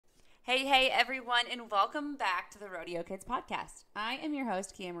Hey, everyone, and welcome back to the Rodeo Kids podcast. I am your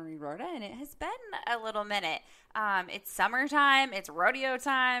host, Kia Marie Rorta, and it has been a little minute. It's summertime, it's rodeo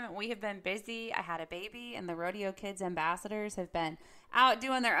time. We have been busy. I had a baby, and the Rodeo Kids ambassadors have been out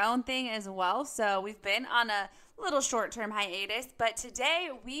doing their own thing as well. So we've been on a little short term hiatus, but today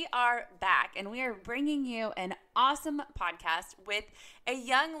we are back and we are bringing you an awesome podcast with a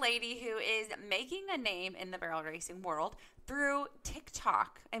young lady who is making a name in the barrel racing world through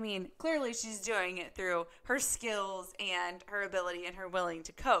TikTok. I mean, clearly she's doing it through her skills and her ability and her willing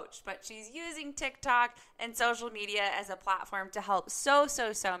to coach, but she's using TikTok and social media as a platform to help so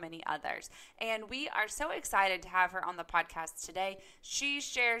many others. And we are so excited to have her on the podcast today. She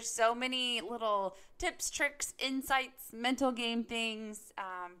shares so many little tips, tricks, insights, mental game things,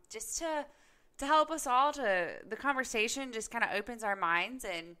 just to help us all. To the conversation just kind of opens our minds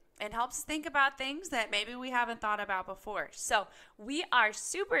and helps us think about things that maybe we haven't thought about before. So we are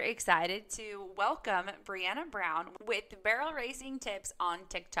super excited to welcome Breanna Brown with Barrel Racing Tips on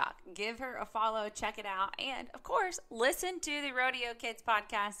TikTok. Give her a follow, check it out, and of course, listen to the Rodeo Kids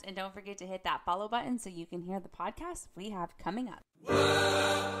podcast, and don't forget to hit that follow button so you can hear the podcast we have coming up.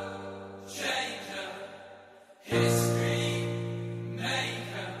 World changer, history maker.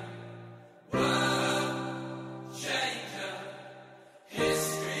 World changer,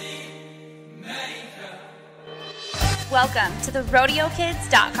 history maker. Welcome to the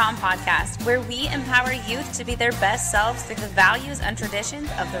RodeoKids.com podcast, where we empower youth to be their best selves through the values and traditions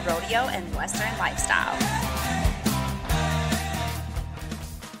of the rodeo and Western lifestyle.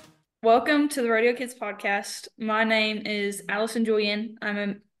 Welcome to the Rodeo Kids podcast. My name is Allison Julian. I'm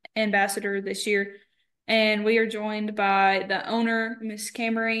an ambassador this year, and we are joined by the owner, Miss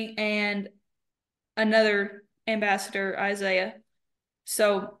Camry, and another ambassador, Isaiah.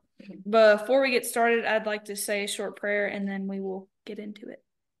 So before we get started, I'd like to say a short prayer, and then we will get into it.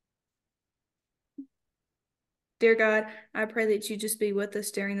 Dear God, I pray that you just be with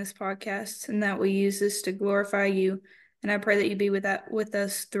us during this podcast and that we use this to glorify you. And I pray that you be with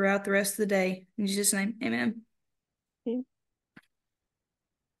us throughout the rest of the day. In Jesus' name, amen. Yeah.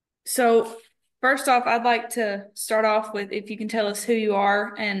 So first off, I'd like to start off with if you can tell us who you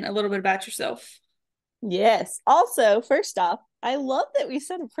are and a little bit about yourself. Yes. Also, first off, I love that we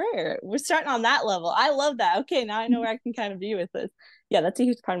said a prayer. We're starting on that level. I love that. Okay, now I know where I can kind of be with this. Yeah, that's a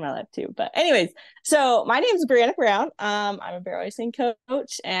huge part of my life too. But anyways, so my name is Breanna Brown. I'm a barrel racing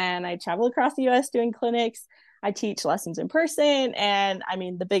coach, and I travel across the U.S. doing clinics. I teach lessons in person, and I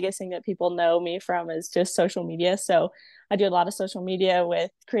mean, the biggest thing that people know me from is just social media. So I do a lot of social media with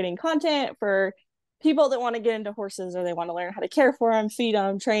creating content for people that want to get into horses, or they want to learn how to care for them, feed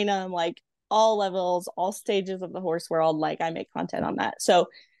them, train them, like all levels, all stages of the horse world. Like, I make content on that. So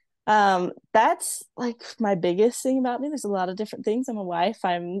that's like my biggest thing about me. There's a lot of different things. I'm a wife.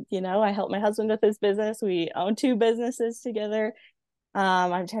 I help my husband with his business. We own 2 businesses together.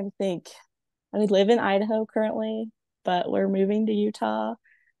 I'm trying to think. We live in Idaho currently, but we're moving to Utah.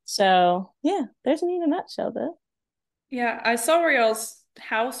 So yeah, there's me in a nutshell though. Yeah, I saw where y'all's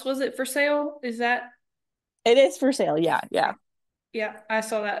house, was it for sale? Is that? It is for sale. Yeah. Yeah, I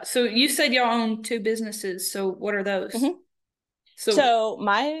saw that. So you said y'all own 2 businesses. So what are those? Mm-hmm. So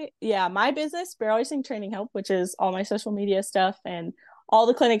my business, Barrel Racing Training Help, which is all my social media stuff, and all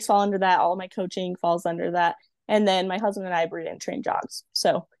the clinics fall under that. All my coaching falls under that. And then my husband and I breed and train dogs.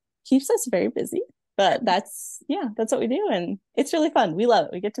 So keeps us very busy. But that's what we do, and it's really fun. We love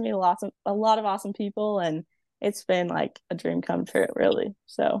it. We get to meet a lot of awesome people, and it's been like a dream come true, really.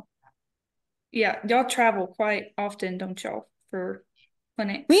 So yeah, y'all travel quite often, don't y'all, for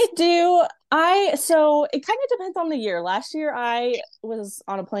clinics? we do. So it kind of depends on the year. Last year I was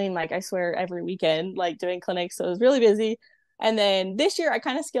on a plane, like I swear, every weekend, like doing clinics. So it was really busy. And then this year I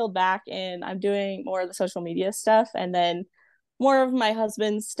kind of scaled back, and I'm doing more of the social media stuff, and then more of my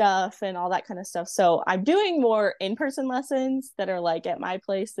husband's stuff and all that kind of stuff. So I'm doing more in-person lessons that are like at my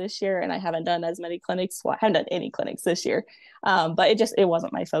place this year. And I haven't done as many clinics. Well, I haven't done any clinics this year. But it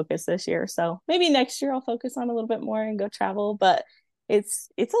wasn't my focus this year. So maybe next year I'll focus on a little bit more and go travel. But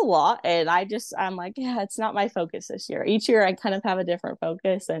it's a lot. And I'm like, yeah, it's not my focus this year. Each year I kind of have a different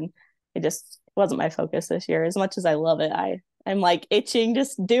focus, and it just wasn't my focus this year. As much as I love it, I'm like itching,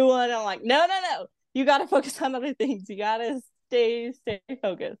 just do one. I'm like, no. You got to focus on other things. You got to stay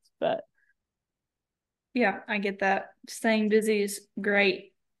focused. But yeah, I get that. Staying busy is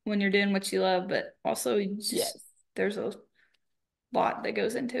great when you're doing what you love, but also there's a lot that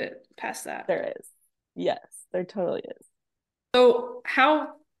goes into it past that. There is. Yes, there totally is. So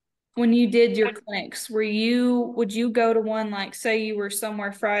when you did your clinics, would you go to one, like say you were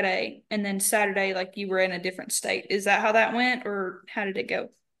somewhere Friday and then Saturday, like you were in a different state? Is that how that went, or how did it go?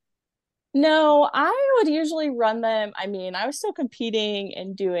 No, I would usually run them. I mean, I was still competing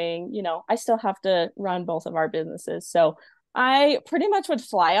and doing, I still have to run both of our businesses. So I pretty much would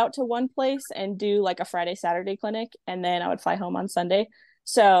fly out to one place and do like a Friday, Saturday clinic, and then I would fly home on Sunday.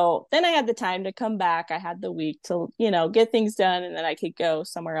 So then I had the time to come back. I had the week to, get things done, and then I could go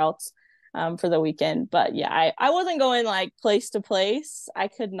somewhere else for the weekend. But yeah, I wasn't going like place to place. I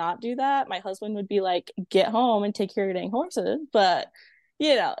could not do that. My husband would be like, get home and take care of your dang horses. But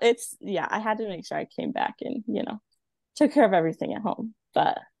yeah, I had to make sure I came back and, took care of everything at home.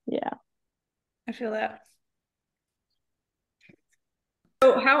 But yeah. I feel that.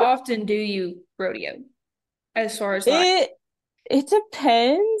 So how often do you rodeo as far as like, It it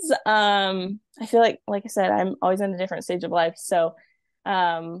depends. I feel like I said, I'm always in a different stage of life. So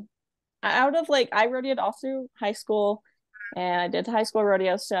um out of like I rodeoed all through high school, and I did high school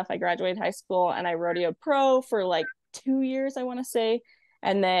rodeo stuff. I graduated high school and I rodeoed pro for like 2 years, I want to say.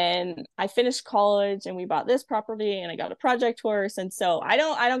 And then I finished college and we bought this property and I got a project horse. And so I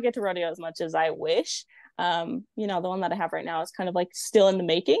don't get to rodeo as much as I wish. The one that I have right now is kind of like still in the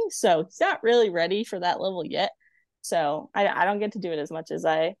making. So it's not really ready for that level yet. So I don't get to do it as much as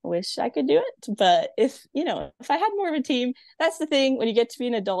I wish I could do it. But if I had more of a team, that's the thing. When you get to be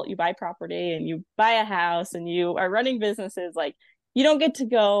an adult, you buy property and you buy a house and you are running businesses. Like, you don't get to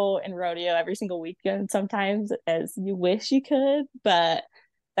go and rodeo every single weekend sometimes as you wish you could. But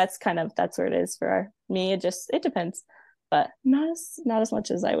that's where it is for me. It depends, but not as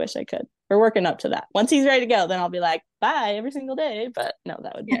much as I wish I could. We're working up to that. Once he's ready to go, then I'll be like, bye every single day. But no,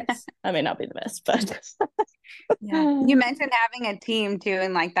 that may not be the best, but Yeah. You mentioned having a team too,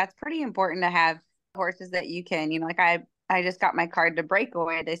 and like that's pretty important to have horses that you can, like I just got my card to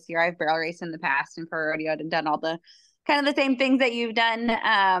breakaway this year. I've barrel raced in the past and for rodeo and done all the kind of the same things that you've done.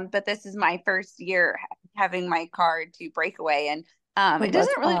 But this is my first year having my card to breakaway. And it that's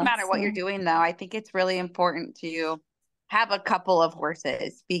doesn't really matter what you're awesome. doing though. I think it's really important to have a couple of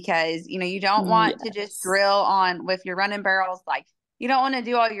horses because you don't want to just Yes, drill on with your running barrels. Like you don't want to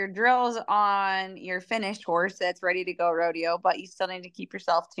do all your drills on your finished horse that's ready to go rodeo, but you still need to keep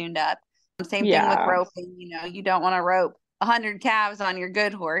yourself tuned up. Same thing with yeah, roping. You don't want to rope 100 calves on your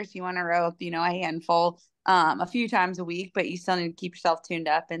good horse. You want to rope, a handful a few times a week, but you still need to keep yourself tuned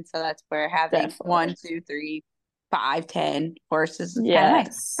up. And so that's where having definitely. 1, 2, 3, 5, 10 horses is kind of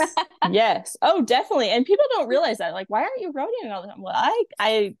nice. Yes. Yes. Oh, definitely. And people don't realize that. Like, why aren't you rodeoing all the time?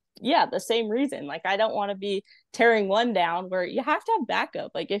 Well, yeah, the same reason. Like, I don't want to be tearing one down where you have to have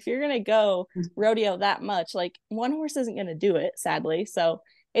backup. Like, if you're gonna go rodeo that much, like one horse isn't gonna do it, sadly. So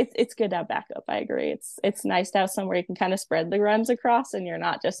it's good to have backup. I agree. It's nice to have somewhere you can kind of spread the runs across and you're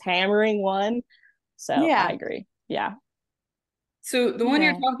not just hammering one. So I Yeah. agree. Yeah. so the one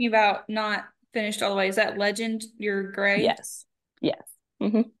you're Yeah. talking about not finished all the way, is that Legend, your gray? Yes. Yes.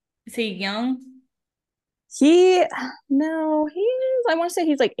 Hmm. Is he young? He, no, I want to say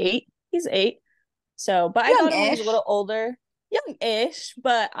he's like 8. He's 8. So, but I got him when he was a Youngish. little older, young-ish,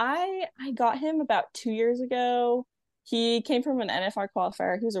 but I got him about 2 years ago. He came from an NFR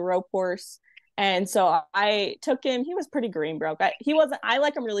qualifier. He was a rope horse. And so I took him. He was pretty green broke. He wasn't, I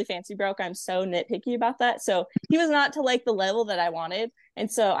like him really fancy broke. I'm so nitpicky about that. So he was not to like the level that I wanted. And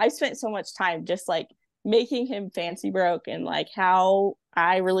so I spent so much time just like making him fancy broke and like how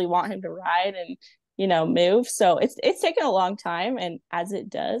I really want him to ride and move. So it's taken a long time, and as it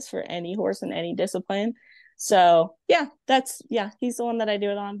does for any horse in any discipline. So yeah, he's the one that I do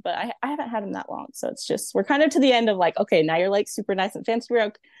it on, but I haven't had him that long. So it's just we're kind of to the end of like, okay, now you're like super nice and fancy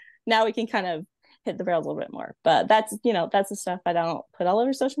broke. Now we can kind of hit the barrels a little bit more. But that's the stuff I don't put all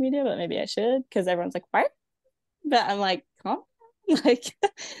over social media, but maybe I should because everyone's like, why? But I'm like, huh? Like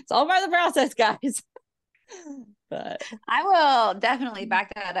it's all part of the process, guys. But I will definitely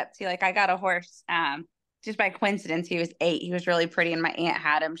back that up too. Like I got a horse, just by coincidence, he was 8. He was really pretty, and my aunt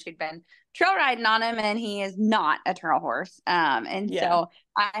had him. She'd been trail riding on him, and he is not a trail horse. And yeah. so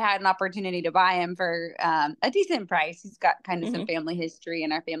I had an opportunity to buy him for a decent price. He's got kind of some Hmm. family history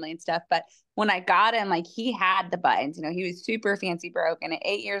in our family and stuff. But when I got him, like he had the buttons. He was super fancy broke, and at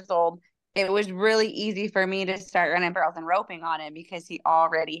 8 years old, it was really easy for me to start running barrels and roping on him because he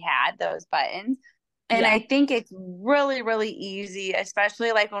already had those buttons. And Yeah. I think it's really, really easy,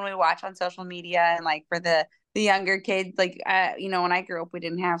 especially like when we watch on social media and like for the younger kids, like when I grew up, we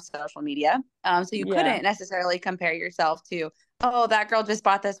didn't have social media. So you Yeah. couldn't necessarily compare yourself to, oh, that girl just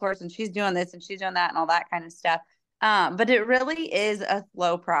bought this horse and she's doing this and she's doing that and all that kind of stuff. But it really is a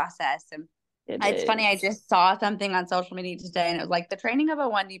slow process. And It it's funny, I is. just saw something on social media today and it was like the training of a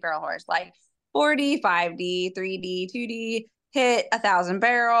 1D barrel horse, like 4D, 5D, 3D, 2D, hit 1,000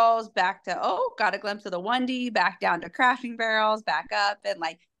 barrels, back to, oh, got a glimpse of the 1D, back down to crashing barrels, back up. And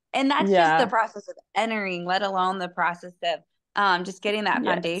like And that's just the Yeah. process of entering, let alone the process of just getting that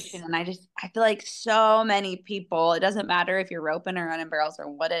foundation. Yes. And I feel like so many people, it doesn't matter if you're roping or running barrels or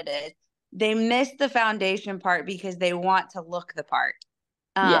what it is, they miss the foundation part because they want to look the part.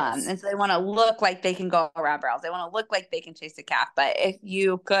 Yes. And so they want to look like they can go around barrels. They want to look like they can chase a calf. But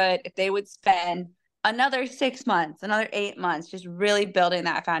if they would spend another 6 months, another 8 months, just really building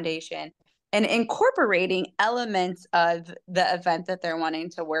that foundation and incorporating elements of the event that they're wanting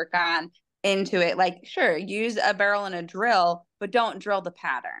to work on into it. Like, sure, use a barrel and a drill, but don't drill the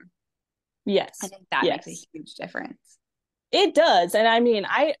pattern. I Yes. think that makes a Yes. huge difference. It does. And I mean,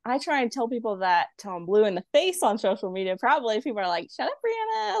 I try and tell people that till I'm blue in the face on social media. Probably people are like, shut up,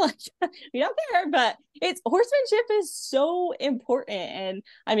 Breanna. Like, we don't care. But it's horsemanship is so important. And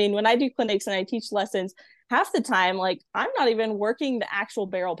I mean, when I do clinics and I teach lessons, half the time, like I'm not even working the actual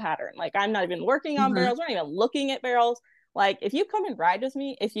barrel pattern. Like I'm not even working on Mm-hmm. barrels, we're not even looking at barrels. Like if you come and ride with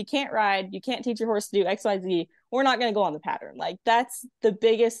me, if you can't ride, you can't teach your horse to do XYZ, we're not going to go on the pattern. Like that's the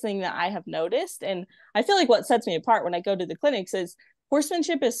biggest thing that I have noticed. And I feel like what sets me apart when I go to the clinics is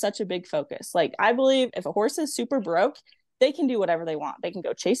horsemanship is such a big focus. Like I believe if a horse is super broke, they can do whatever they want. They can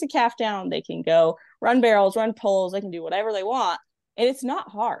go chase a calf down, they can go run barrels, run poles, they can do whatever they want. And it's not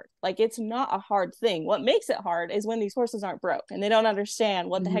hard. Like it's not a hard thing. What makes it hard is when these horses aren't broke and they don't understand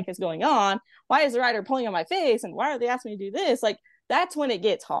what the Mm-hmm. heck is going on. Why is the rider pulling on my face and why are they asking me to do this? Like that's when it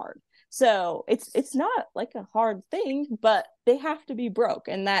gets hard. So it's not like a hard thing, but they have to be broke.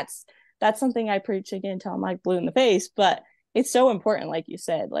 And that's something I preach again till I'm like blue in the face. But it's so important, like you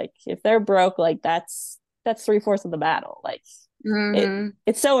said. Like if they're broke, like that's 3/4 of the battle. Like Mm-hmm.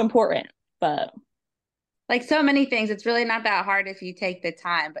 it's so important. But Like so many things, it's really not that hard if you take the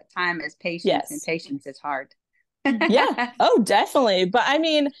time, but time is patience and yes. patience is hard. Yeah. Oh, definitely. But I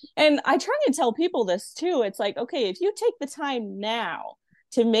mean, and I try and tell people this too. It's like, okay, if you take the time now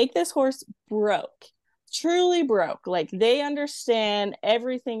to make this horse broke, truly broke, like they understand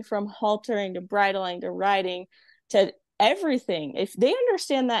everything from haltering to bridling to riding to everything. If they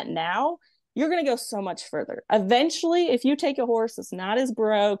understand that now, you're going to go so much further. Eventually, if you take a horse that's not as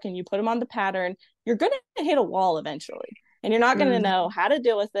broke and you put him on the pattern, you're going to hit a wall eventually. And you're not going to Mm-hmm. know how to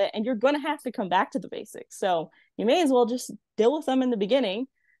deal with it. And you're going to have to come back to the basics. So, you may as well just deal with them in the beginning.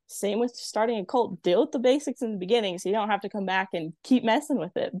 Same with starting a colt, deal with the basics in the beginning so you don't have to come back and keep messing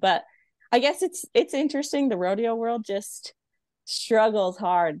with it. But I guess it's interesting. The rodeo world just struggles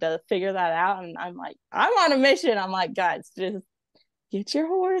hard to figure that out. And I'm like, I'm on a mission. I'm like, guys, just get your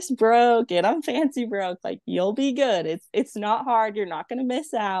horse broke, get them fancy broke. Like you'll be good. It's not hard. You're not gonna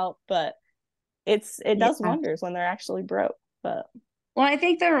miss out, but it does Yeah. wonders when they're actually broke. But Well, I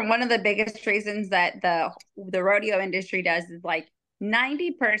think one of the biggest reasons that the rodeo industry does is like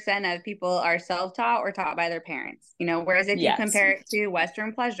 90% of people are self-taught or taught by their parents. Whereas if you yes. compare it to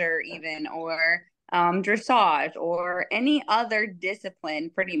Western pleasure even or dressage or any other discipline,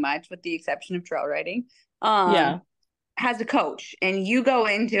 pretty much with the exception of trail riding, Yeah. has a coach and you go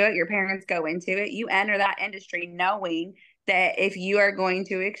into it, your parents go into it, you enter that industry knowing that if you are going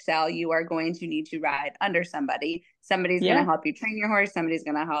to excel, you are going to need to ride under somebody. Somebody's going to Yeah. help you train your horse. Somebody's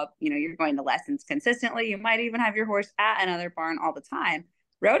going to help, you're going to lessons consistently. You might even have your horse at another barn all the time.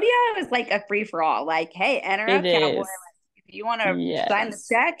 Rodeo is like a free for all. Like, hey, enter It up, cowboy. is. If you want to sign the Yes.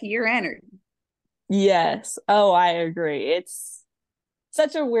 check, you're entered. Yes. Oh, I agree. It's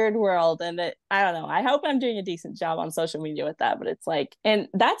such a weird world. And I don't know. I hope I'm doing a decent job on social media with that. But it's like, and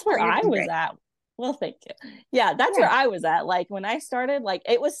that's Oh, where you're I doing was great. at. Well, thank you. Yeah, that's Yeah. where I was at. Like when I started, like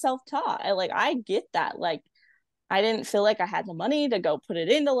it was self-taught. I get that. Like I didn't feel like I had the money to go put it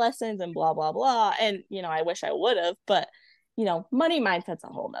into lessons and blah, blah, blah. And, I wish I would have, but money mindset's a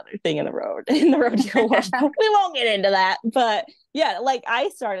whole nother thing in the rodeo world. We won't get into that. But yeah, like I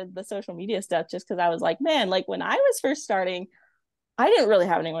started the social media stuff just because I was like, man, like when I was first starting, I didn't really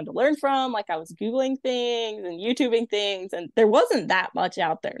have anyone to learn from. Like I was Googling things and YouTubing things, and there wasn't that much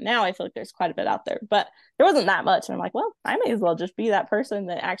out there. Now I feel like there's quite a bit out there, but there wasn't that much. And I'm like, well, I may as well just be that person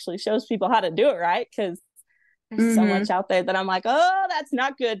that actually shows people how to do it right. Because there's so Mm-hmm. much out there that I'm like, oh, that's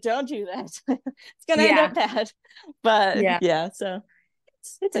not good. Don't do that. It's gonna end Yeah. up bad. But Yeah. yeah, so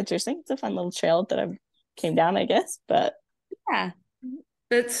it's interesting. It's a fun little trail that I came down, I guess. But Yeah.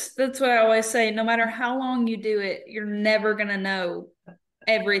 That's what I always say. No matter how long you do it, you're never gonna know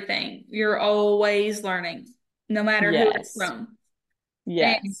everything. You're always learning, no matter who it's yes, from. And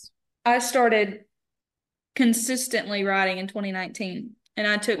yes. I started consistently riding in 2019, and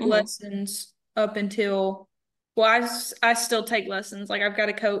I took Hmm. lessons up until, well, I still take lessons. Like I've got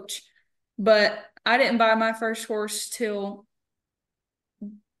a coach, but I didn't buy my first horse till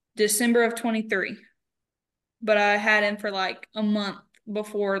December of 23. But I had him for like a month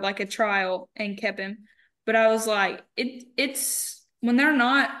before, like a trial, and kept him. But I was like, it's when they're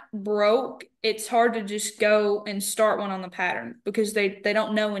not broke, it's hard to just go and start one on the pattern because they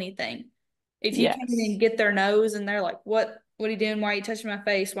don't know anything. If you come in Yes. and get their nose and they're like, what are you doing? Why are you touching my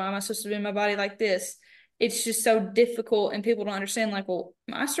face? Why am I supposed to be in my body like this? It's just so difficult, and people don't understand, like, well,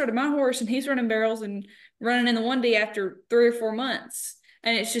 I started my horse and he's running barrels and running in the 1D after 3 or 4 months.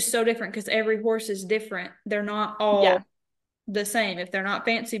 And it's just so different because every horse is different. They're not Yeah. all the same. If they're not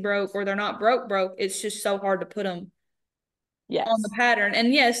fancy broke or they're not broke, it's just so hard to put them on the Yes. pattern.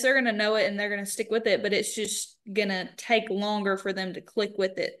 And yes, they're going to know it and they're going to stick with it, but it's just going to take longer for them to click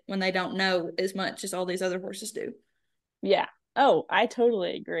with it when they don't know as much as all these other horses do. Yeah. Oh, I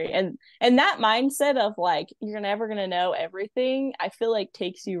totally agree. And that mindset of like you're never gonna know everything, I feel like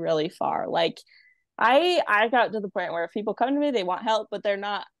takes you really far. Like I got to the point where if people come to me, they want help, but they're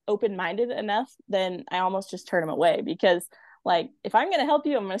not open-minded enough, then I almost just turn them away because like if I'm gonna help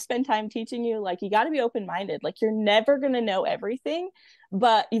you, I'm gonna spend time teaching you, like you gotta be open-minded. Like you're never gonna know everything,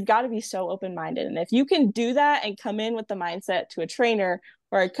 but you've got to be so open-minded. And if you can do that and come in with the mindset to a trainer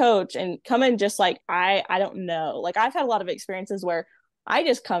or a coach and come in just like I don't know. Like I've had a lot of experiences where I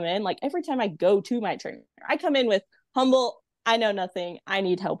just come in like every time I go to my trainer, I come in with humble, I know nothing, I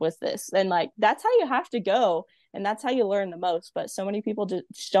need help with this. And like that's how you have to go and that's how you learn the most. But so many people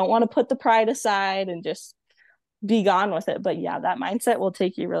just don't want to put the pride aside and just be gone with it. But yeah, that mindset will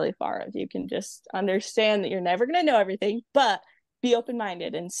take you really far if you can just understand that you're never going to know everything, but be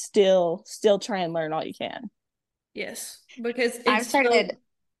open-minded and still try and learn all you can. Yes, because I've it's so. started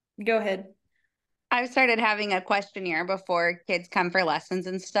Go ahead. I've started having a questionnaire before kids come for lessons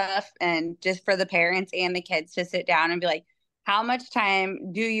and stuff, and just for the parents and the kids to sit down and be like, how much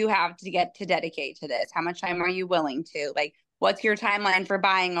time do you have to get to dedicate to this? How much time are you willing to? Like, what's your timeline for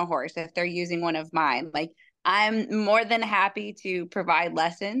buying a horse if they're using one of mine? Like, I'm more than happy to provide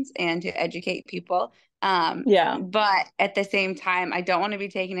lessons and to educate people. Yeah, But at the same time, I don't want to be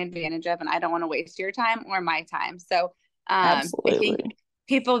taken advantage of, and I don't want to waste your time or my time. So I think absolutely.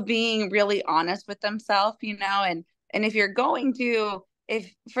 people being really honest with themselves, and if you're going to,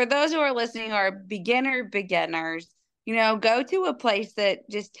 if for those who are listening who are beginners, go to a place that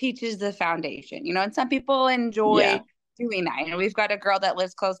just teaches the foundation, and some people Yeah. enjoy doing that. We've got a girl that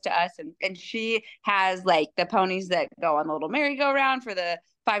lives close to us, and she has like the ponies that go on the little merry-go-round for the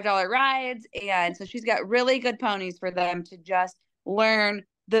 $5 rides. And so she's got really good ponies for them to just learn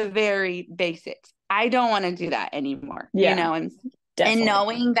the very basics. I don't want to do that anymore, Yeah, and definitely.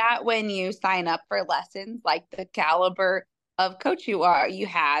 knowing that when you sign up for lessons, like the caliber of coach you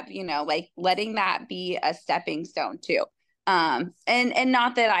have, like letting that be a stepping stone too. And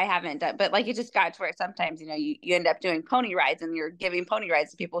not that I haven't done, but like it just got to where sometimes, you end up doing pony rides and you're giving pony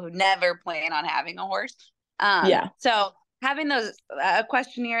rides to people who never plan on having a horse. Yeah. So having those a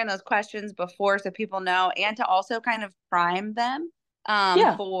questionnaire and those questions before so people know, and to also kind of prime them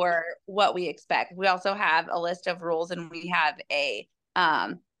Yeah. for what we expect. We also have a list of rules, and we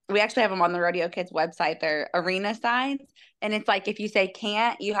actually have them on the Rodeo Kids website. They're arena signs, and it's like if you say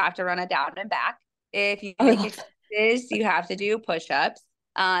can't, you have to run it down and back. If you Oh, I make love that. excuses, you have to do push-ups.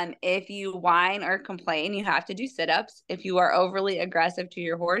 If you whine or complain, you have to do sit-ups. If you are overly aggressive to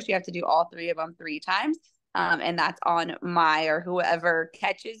your horse, you have to do all three of them 3 times. And that's on my or whoever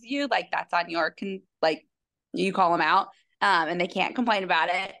catches you. Like that's on your like you call them out, and they can't complain about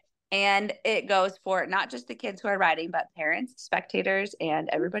it. And it goes for not just the kids who are riding, but parents, spectators, and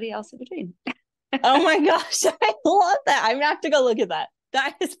everybody else in between. Oh my gosh, I love that. I'm gonna have to go look at that.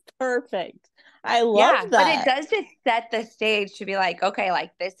 That is perfect. I love Yeah, but it that. does just set the stage to be like, okay,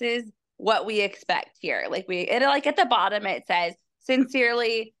 like this is what we expect here. Like at the bottom it says,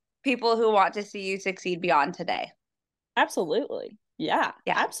 sincerely, people who want to see you succeed beyond today. Absolutely. Yeah,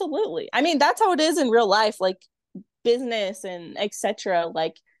 Yeah. absolutely. I mean, that's how it is in real life, like business and etc.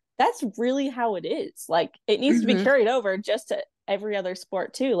 Like that's really how it is. Like it needs to be Mm-hmm. carried over just to every other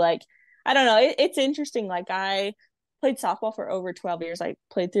sport too. Like I don't know, it's interesting. Like I played softball for over 12 years. I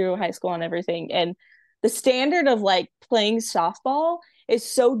played through high school and everything. And the standard of like playing softball is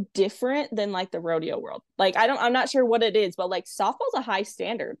so different than like the rodeo world. Like I'm not sure what it is, but like softball's a high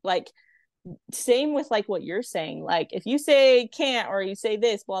standard. Like same with like what you're saying. Like if you say can't or you say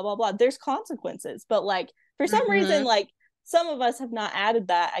this, blah blah blah, there's consequences. But like for some reason, Mm-hmm. like some of us have not added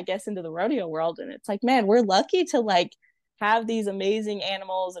that, I guess, into the rodeo world. And it's like, man, we're lucky to like have these amazing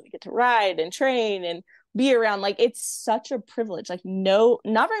animals that we get to ride and train and be around. Like it's such a privilege. Like no,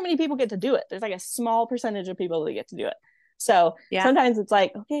 not very many people get to do it. There's like a small percentage of people that get to do it. So Yeah. sometimes it's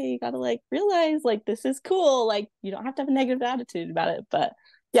like, okay, you gotta like realize like this is cool. Like you don't have to have a negative attitude about it. But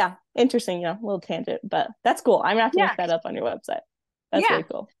yeah, interesting, little tangent, but that's cool. I'm gonna have to Yeah. look that up on your website. That's Yeah. really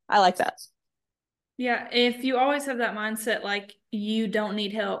cool. I like that. Yeah, if you always have that mindset, like you don't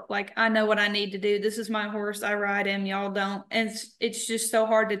need help, like I know what I need to do. This is my horse. I ride him. Y'all don't. And it's just so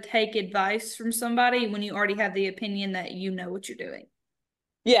hard to take advice from somebody when you already have the opinion that you know what you're doing.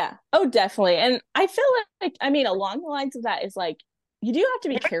 Yeah. Oh, definitely. And I feel like, I mean, along the lines of that is like, you do have to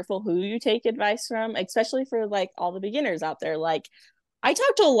be careful who you take advice from, especially for like all the beginners out there. Like, I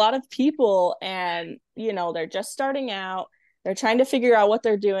talk to a lot of people and, they're just starting out. They're trying to figure out what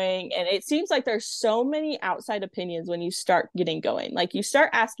they're doing. And it seems like there's so many outside opinions when you start getting going. Like, you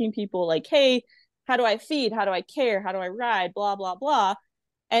start asking people, like, hey, how do I feed? How do I care? How do I ride? Blah, blah, blah.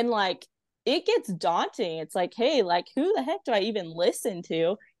 And like, it gets daunting. It's like, hey, like, who the heck do I even listen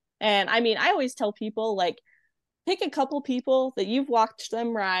to? And I mean, I always tell people, like, pick a couple people that you've watched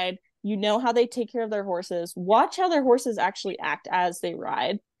them ride, how they take care of their horses, watch how their horses actually act as they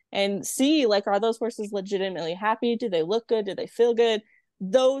ride, and see, like, are those horses legitimately happy? Do they look good? Do they feel good?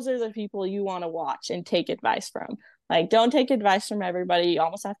 Those are the people you want to watch and take advice from. Like, don't take advice from everybody. You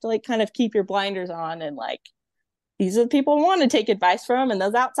almost have to, like, kind of keep your blinders on and, like, these are the people I want to take advice from, and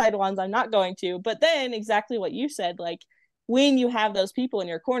those outside ones I'm not going to. But then exactly what you said, like, when you have those people in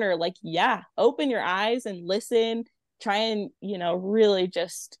your corner, like, yeah, open your eyes and listen, try and, really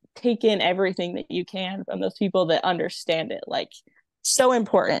just take in everything that you can from those people that understand it. Like, so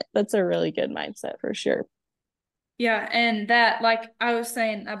important. That's a really good mindset for sure. Yeah, and that, like I was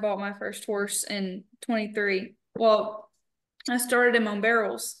saying, I bought my first horse in 23. Well, I started him on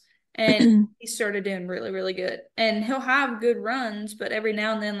barrels and he started doing really, really good. And he'll have good runs, but every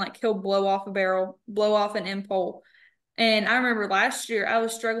now and then, like he'll blow off a barrel, blow off an impole. And I remember last year I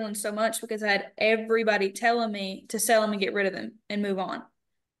was struggling so much because I had everybody telling me to sell him and get rid of him and move on.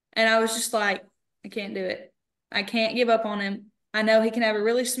 And I was just like, I can't do it. I can't give up on him. I know he can have a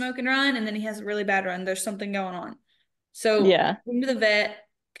really smoking run and then he has a really bad run. There's something going on. So Yeah. went to the vet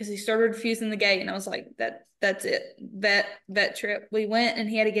because he started refusing the gate, and I was like, that's it. Vet trip. We went and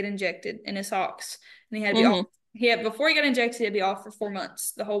he had to get injected in his hocks, and he had to be off. He had before he got injected, he had to be off for 4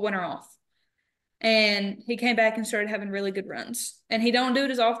 months, the whole winter off. And he came back and started having really good runs. And he don't do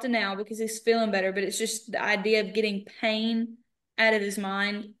it as often now because he's feeling better, but it's just the idea of getting pain out of his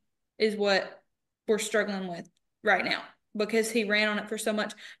mind is what we're struggling with right now because he ran on it for so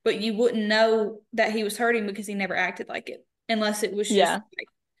much, but you wouldn't know that he was hurting because he never acted like it unless it was just Yeah. like,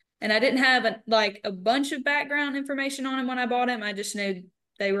 and I didn't have a bunch of background information on him when I bought him. I just knew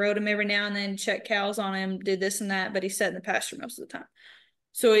they rode him every now and then, checked cows on him, did this and that, but he sat in the pasture most of the time.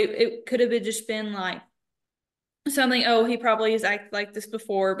 So it could have just been like something, oh, he probably has acted like this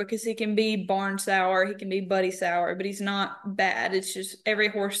before because he can be barn sour, he can be buddy sour, but he's not bad. It's just every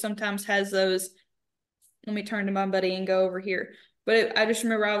horse sometimes has those, let me turn to my buddy and go over here. But I just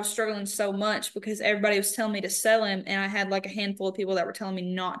remember I was struggling so much because everybody was telling me to sell him, and I had like a handful of people that were telling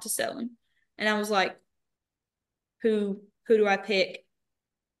me not to sell him. And I was like, who do I pick?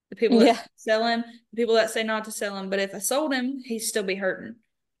 The people that Yeah. sell him, the people that say not to sell him. But if I sold him, he'd still be hurting.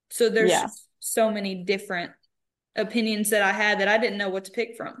 So there's Yeah. just so many different opinions that I had that I didn't know what to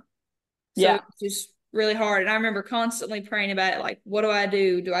pick from. So Yeah. it's just really hard. And I remember constantly praying about it, like, what do I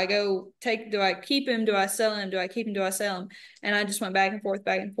do? Do I keep him? Do I sell him? Do I keep him? Do I sell him? And I just went back and forth,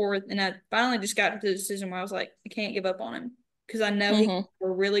 back and forth. And I finally just got to the decision where I was like, I can't give up on him because I know he can have a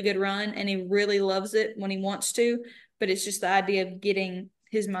really good run and he really loves it when he wants to. But it's just the idea of getting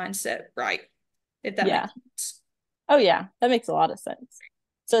his mindset right, if that Yeah. makes sense. Oh yeah. That makes a lot of sense.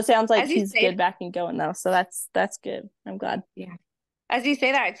 So it sounds like As you he's say, good back and going though. So that's good. I'm glad. yeah. As you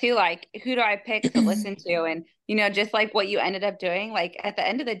say that too, like, who do I pick to listen to? And, just like what you ended up doing, like at the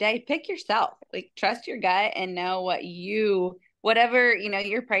end of the day, pick yourself, like trust your gut and know whatever,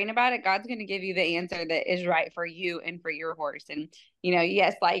 you're praying about it, God's going to give you the answer that is right for you and for your horse. And,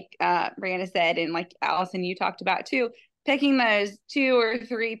 yes, like Breanna said, and like Allison, you talked about too, picking those 2 or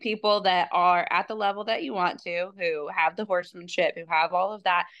 3 people that are at the level that you want to, who have the horsemanship, who have all of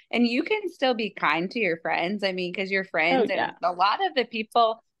that. And you can still be kind to your friends. I mean, because your Oh friends yeah. and a lot of the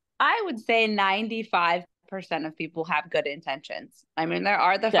people, I would say 95% of people have good intentions. I mean, there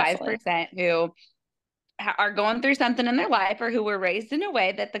are the Definitely. 5% who are going through something in their life or who were raised in a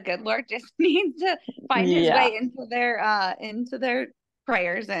way that the good Lord just needs to find his Yeah. way into their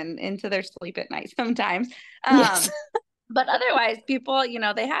prayers and into their sleep at night sometimes. Yes. But otherwise, people,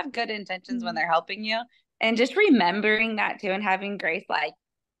 they have good intentions when they're helping you. And just remembering that too and having grace, like,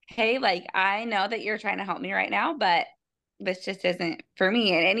 hey, like, I know that you're trying to help me right now, but this just isn't for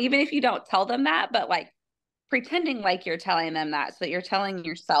me. And even if you don't tell them that, but like pretending like you're telling them that so that you're telling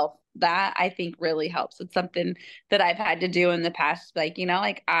yourself that, I think really helps. It's something that I've had to do in the past. Like,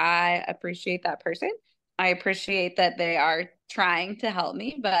 like, I appreciate that person. I appreciate that they are trying to help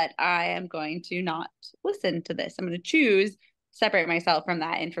me, but I am going to not listen to this. I'm going to choose separate myself from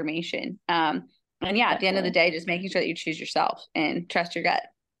that information. And yeah, at the end of the Definitely. day, just making sure that you choose yourself and trust your gut.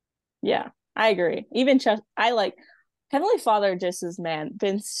 Yeah, I agree. Even I like Heavenly Father just has, man,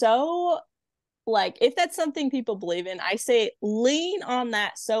 been so like, if that's something people believe in, I say lean on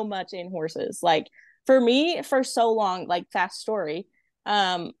that so much in horses. Like for me, for so long, like fast story,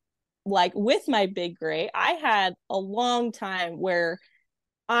 um, like with my big gray, I had a long time where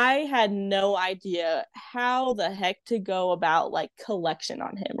I had no idea how the heck to go about like collection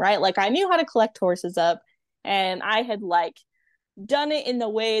on him, right? Like I knew how to collect horses up, and I had like done it in the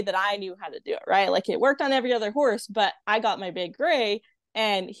way that I knew how to do it, right? Like it worked on every other horse, but I got my big gray,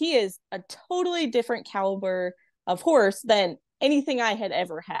 and he is a totally different caliber of horse than anything I had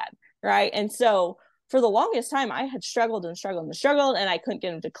ever had, right? And so for the longest time, I had struggled and struggled and struggled, and I couldn't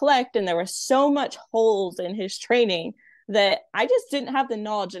get him to collect. And there was so much holes in his training that I just didn't have the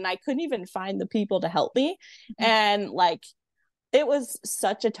knowledge, and I couldn't even find the people to help me. And like it was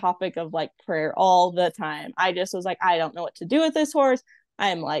such a topic of like prayer all the time. I just was like, I don't know what to do with this horse.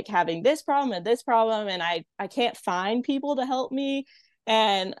 I'm like having this problem and this problem, and I can't find people to help me.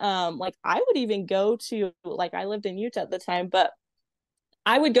 And like I would even go to, like, I lived in Utah at the time, but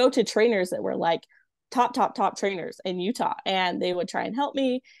I would go to trainers that were like top trainers in Utah, and they would try and help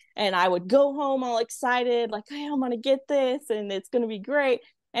me. And I would go home all excited, like, hey, I'm going to get this and it's going to be great.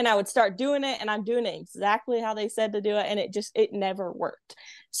 And I would start doing it, and I'm doing it exactly how they said to do it. And it never worked.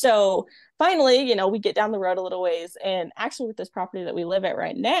 So finally, we get down the road a little ways. And actually, with this property that we live at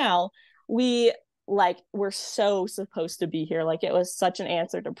right now, we like we're so supposed to be here. Like it was such an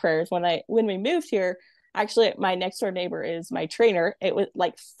answer to prayers when we moved here. Actually, my next door neighbor is my trainer. It was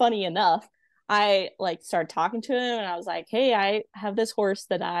like funny enough. I like started talking to him, and I was like, hey, I have this horse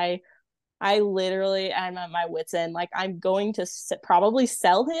that I literally am at my wits end. Like I'm going to probably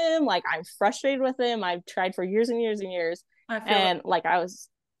sell him. Like I'm frustrated with him. I've tried for years and years and years. I feel And like I was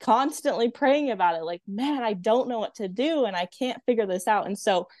constantly praying about it. Like, man, I don't know what to do, and I can't figure this out. And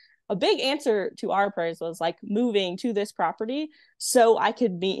so a big answer to our prayers was like moving to this property so I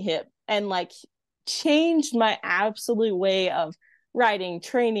could meet him, and like changed my absolute way of riding,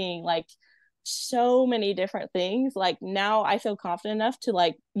 training, like so many different things. Like now I feel confident enough to,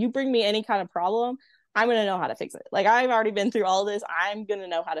 like, you bring me any kind of problem, I'm gonna know how to fix it. Like I've already been through all this, I'm gonna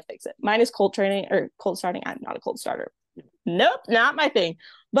know how to fix it. Mine is colt training or colt starting. I'm not a colt starter. Nope, not my thing.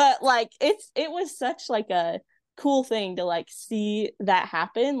 But like it was such like a cool thing to like see that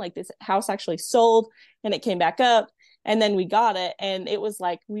happen. Like this house actually sold, and it came back up, and then we got it, and it was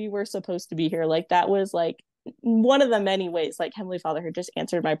like we were supposed to be here. Like that was like one of the many ways like Heavenly Father had just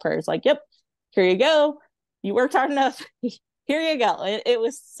answered my prayers. Like, yep, here you go, you worked hard enough. Here you go. It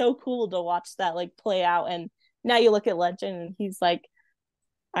was so cool to watch that like play out. And now you look at Legend, and he's like,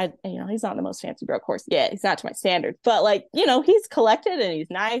 he's not the most fancy broke horse. Yeah, he's not to my standard, but like, he's collected and he's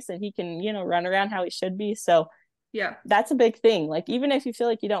nice, and he can, run around how he should be. So yeah. that's a big thing. Like, even if you feel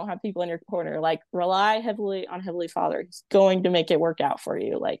like you don't have people in your corner, like rely heavily on Heavenly Father. He's going to make it work out for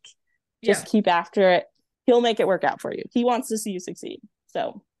you. Like, just Yeah. keep after it. He'll make it work out for you. He wants to see you succeed.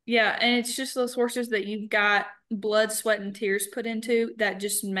 So Yeah, and it's just those horses that you've got blood, sweat, and tears put into that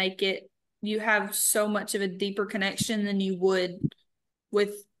just make it, you have so much of a deeper connection than you would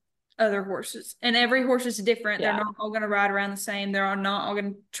with other horses. And every horse is different. They're yeah, not all going to ride around the same. They're not all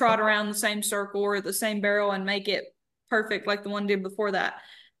going to trot around the same circle or the same barrel and make it perfect like the one did before that.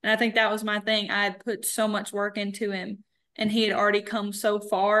 And I think that was my thing. I had put so much work into him, and he had already come so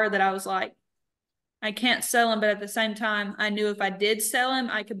far that I was like, I can't sell him, but at the same time, I knew if I did sell him,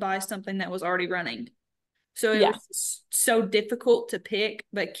 I could buy something that was already running. So it yeah, was so difficult to pick,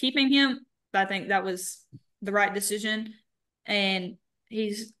 but keeping him, I think that was the right decision. And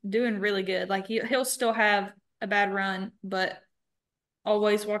he's doing really good. Like he'll still have a bad run, but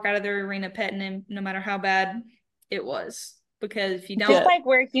always walk out of their arena petting him, no matter how bad it was. Because if you Just don't, good. like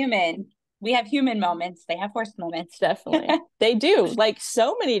we're human. We have human moments. They have horse moments. Definitely. They do. Like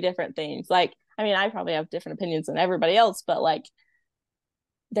so many different things. Like, I mean, I probably have different opinions than everybody else, but like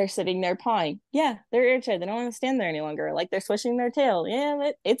they're sitting there pawing. Yeah, they're irritated. They don't want to stand there any longer. Like they're swishing their tail.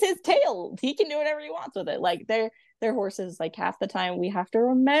 Yeah, it's his tail. He can do whatever he wants with it. Like they're horses. Like half the time we have to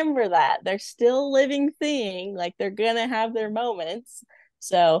remember that they're still living thing. Like they're gonna have their moments.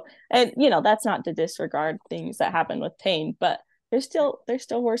 So, and that's not to disregard things that happen with pain, but they're still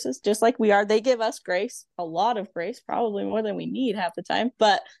horses, just like we are. They give us grace, a lot of grace, probably more than we need half the time.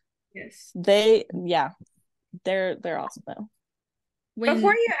 But yes, yeah, they're awesome though. Before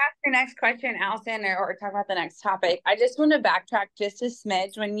when you ask your next question, Allison, or talk about the next topic, I just want to backtrack just a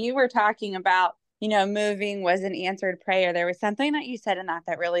smidge. When you were talking about moving was an answered prayer. There was something that you said in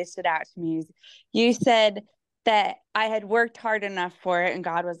that really stood out to me. You said that I had worked hard enough for it and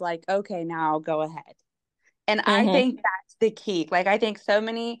God was like, okay, now go ahead. And I Mm-hmm. think that's the key. Like, I think so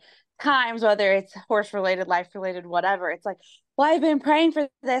many times, whether it's horse related, life related, whatever, it's like, well, I've been praying for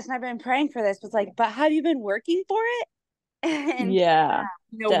this and I've been praying for this. But it's like, but have you been working for it? And, Yeah,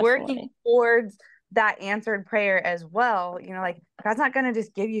 working definitely. towards that answered prayer as well. Like, God's not going to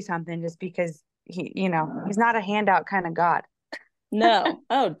just give you something just because he's not a handout kind of God. No.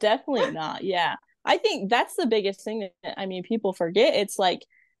 Oh, definitely not. Yeah. I think that's the biggest thing that, I mean, people forget. It's like,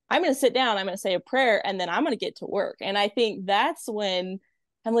 I'm going to sit down, I'm going to say a prayer, and then I'm going to get to work. And I think that's when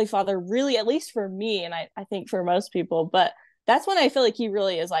Heavenly Father really, at least for me, and I think for most people, but that's when I feel like he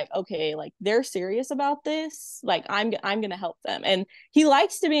really is like, okay, like they're serious about this. Like I'm going to help them. And he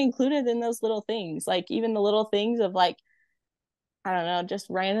likes to be included in those little things, like even the little things of like, I don't know, just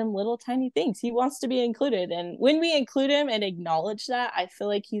random little tiny things. He wants to be included. And when we include him and acknowledge that, I feel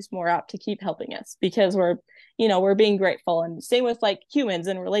like he's more apt to keep helping us because we're being grateful. And same with like humans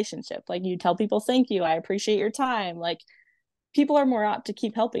in relationship. Like you tell people, thank you, I appreciate your time. Like people are more apt to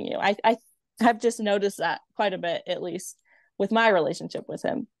keep helping you. I have just noticed that quite a bit, at least with my relationship with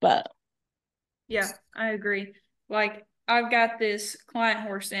him. But Yeah, I agree. Like, I've got this client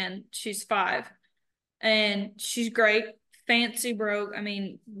horse in, she's 5, and she's great, fancy broke. I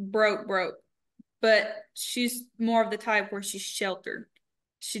mean, broke. But she's more of the type where she's sheltered.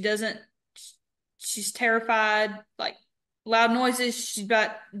 She doesn't, she's terrified, like loud noises, she's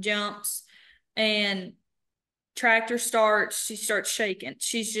got jumps, and tractor starts, she starts shaking.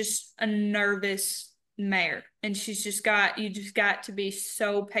 She's just a nervous mare. And you just got to be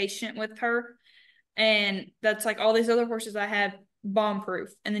so patient with her. And that's like all these other horses I have bomb proof.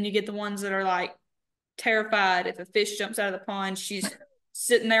 And then you get the ones that are like terrified if a fish jumps out of the pond, she's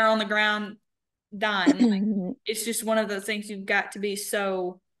sitting there on the ground dying. Like, it's just one of those things you've got to be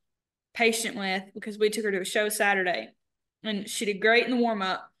so patient with because we took her to a show Saturday and she did great in the warm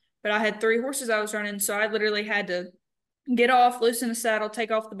up, but I had 3 horses I was running, so I literally had to get off, loosen the saddle,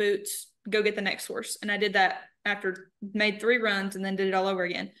 take off the boots, go get the next horse. And I did that after made 3 runs and then did it all over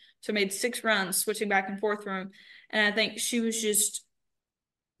again. So I made 6 runs, switching back and forth from them. And I think she was just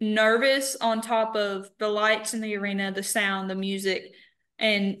nervous on top of the lights in the arena, the sound, the music.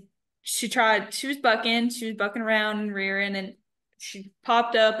 And she was bucking around and rearing, and she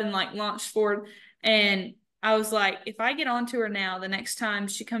popped up and like launched forward. And I was like, if I get onto her now, the next time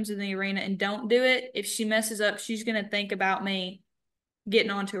she comes in the arena and don't do it, if she messes up, she's going to think about me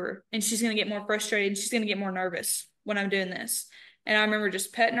getting onto her and she's going to get more frustrated. She's going to get more nervous when I'm doing this. And I remember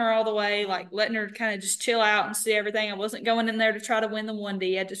just petting her all the way, like letting her kind of just chill out and see everything. I wasn't going in there to try to win the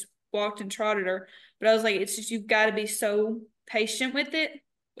 1D. I just walked and trotted her. But I was like, it's just, you've got to be so patient with it,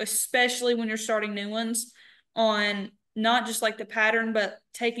 especially when you're starting new ones on not just like the pattern, but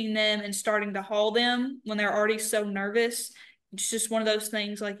taking them and starting to haul them when they're already so nervous. It's just one of those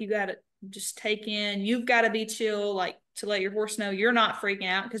things like you got to just take in. You've got to be chill, like to let your horse know you're not freaking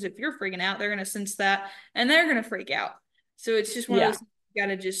out. Because if you're freaking out, they're going to sense that and they're going to freak out. So it's just one of yeah, those things you got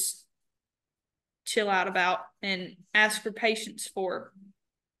to just chill out about and ask for patience for.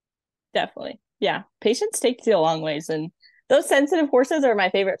 definitely. Yeah. Patience takes you a long ways. And those sensitive horses are my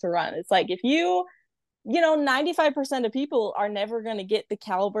favorite to run. It's like if 95% of people are never going to get the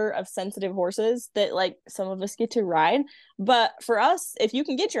caliber of sensitive horses that like some of us get to ride. But for us, if you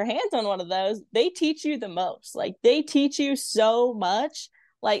can get your hands on one of those, they teach you the most. Like they teach you so much,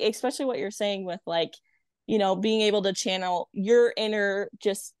 like especially what you're saying with like, being able to channel your inner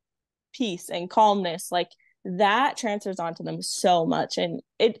just peace and calmness. Like that transfers onto them so much. And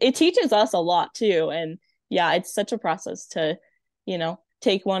it teaches us a lot too. And yeah, it's such a process to,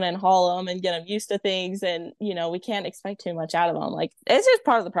 take one and haul them and get them used to things. And, we can't expect too much out of them. Like it's just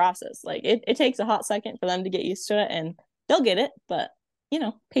part of the process. Like it takes a hot second for them to get used to it and they'll get it, but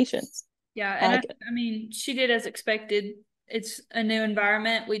patience. Yeah, I and like it. I mean, she did as expected. It's a new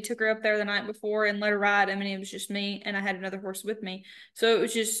environment. We took her up there the night before and let her ride. I mean, it was just me, and I had another horse with me. So it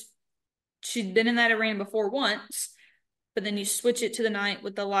was just, she'd been in that arena before once, but then you switch it to the night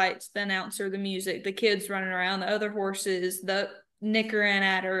with the lights, the announcer, the music, the kids running around, the other horses, the nickering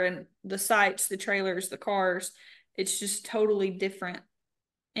at her, and the sights, the trailers, the cars. It's just totally different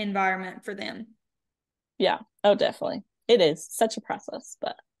environment for them. Yeah. Oh, definitely. It is such a process,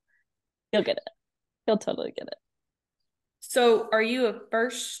 but you'll get it. You'll totally get it. So, are you a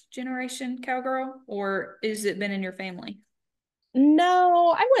first generation cowgirl, or is it been in your family?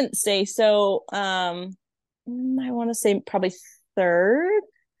 No, I wouldn't say so. I want to say probably third.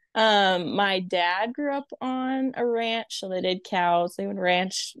 My dad grew up on a ranch, so they did cows. They would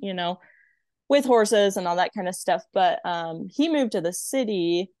ranch, with horses and all that kind of stuff. But he moved to the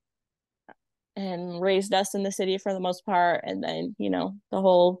city and raised us in the city for the most part. And then, the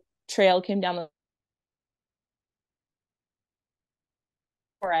whole trail came down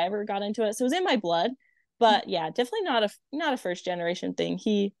before I ever got into it. So it was in my blood. But yeah, definitely not a first generation thing.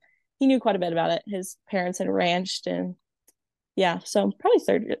 He knew quite a bit about it. His parents had ranched, and yeah, so probably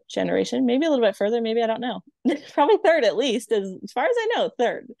third generation, maybe a little bit further, maybe I don't know. Probably third at least, as far as I know,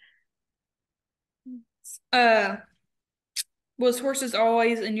 third. Uh, was horses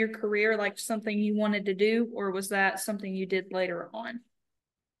always in your career like something you wanted to do, or was that something you did later on?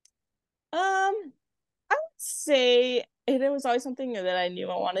 I would say it was always something that I knew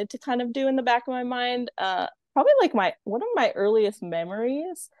I wanted to kind of do in the back of my mind. Probably like my one of my earliest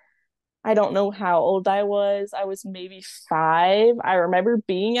memories. I don't know how old I was. I was maybe 5. I remember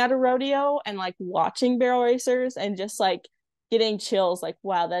being at a rodeo and like watching barrel racers and just like getting chills, like,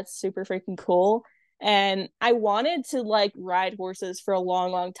 wow, that's super freaking cool. And I wanted to like ride horses for a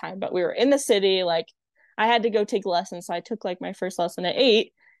long, long time, but we were in the city. Like, I had to go take lessons. So I took like my first lesson at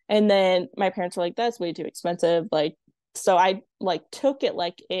 8. And then my parents were like, that's way too expensive. Like, so I like took it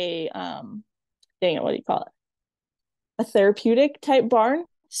like a, dang it, what do you call it? A therapeutic type barn.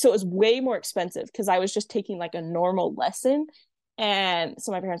 So it was way more expensive because I was just taking like a normal lesson. And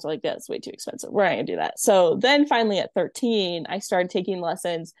so my parents were like, that's way too expensive. We're not going to do that. So then finally at 13, I started taking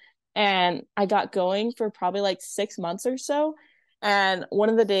lessons and I got going for probably like 6 months or so. And one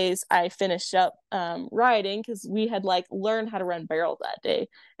of the days I finished up riding because we had like learned how to run barrel that day.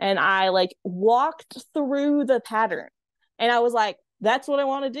 And I like walked through the pattern and I was like, that's what I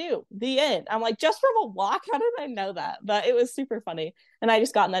want to do. The end. I'm like, just from a walk, how did I know that? But it was super funny. And I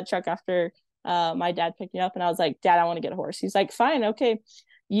just got in that truck after my dad picked me up, and I was like, Dad, I want to get a horse. He's like, fine, okay.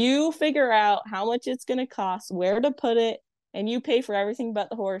 You figure out how much it's going to cost, where to put it, and you pay for everything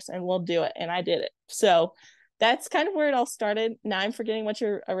but the horse, and we'll do it. And I did it. So that's kind of where it all started. Now I'm forgetting what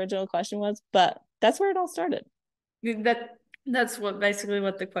your original question was, but that's where it all started. That's basically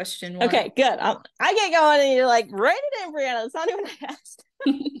what the question was. Okay, good. I get going, and you're like, write it in, Breanna. That's not even what I asked.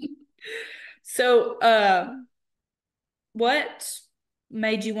 So, what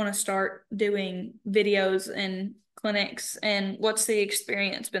made you want to start doing videos and clinics, and what's the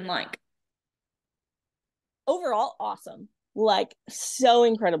experience been like? Overall, awesome. Like, so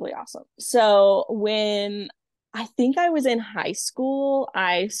incredibly awesome. So when I think I was in high school,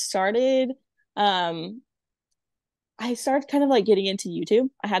 I started kind of like getting into YouTube.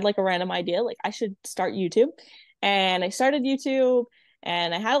 I had like a random idea, like I should start YouTube. And I started YouTube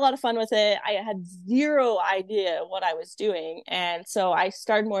and I had a lot of fun with it. I had zero idea what I was doing. And so I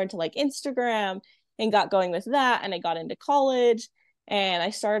started more into like Instagram and got going with that. And I got into college, and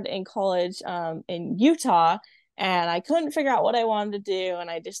I started in college in Utah. And I couldn't figure out what I wanted to do. And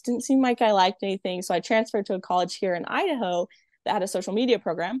I just didn't seem like I liked anything. So I transferred to a college here in Idaho that had a social media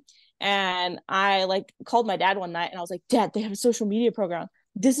program. And I like called my dad one night and I was like, Dad, they have a social media program.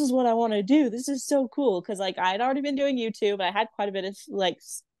 This is what I want to do. This is so cool. Cause like I had already been doing YouTube. I had quite a bit of like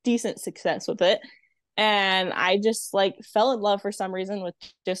decent success with it. And I just like fell in love for some reason with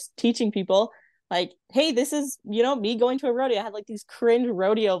just teaching people like, hey, this is, me going to a rodeo. I had like these cringe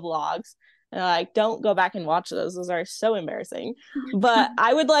rodeo vlogs. And like, don't go back and watch those. Those are so embarrassing. But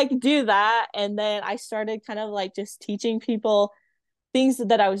I would like do that. And then I started kind of like just teaching people things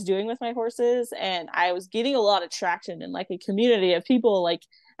that I was doing with my horses, and I was getting a lot of traction in like a community of people like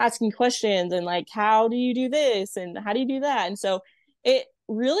asking questions and like, how do you do this and how do you do that? And so it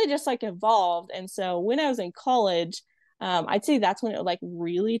really just like evolved. And so when I was in college, I'd say that's when it like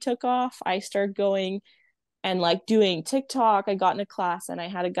really took off. I started going and like doing TikTok. I got in a class and I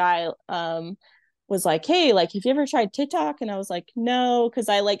had a guy was like, hey, like, have you ever tried TikTok? And I was like, no, because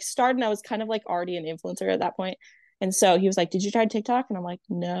I like started and I was kind of like already an influencer at that point. And so he was like, did you try TikTok? And I'm like,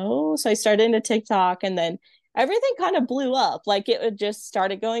 no. So I started into TikTok, and then everything kind of blew up. Like it would just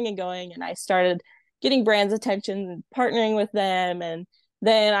started going and going. And I started getting brands' attention and partnering with them. And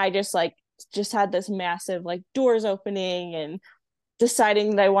then I just had this massive like doors opening and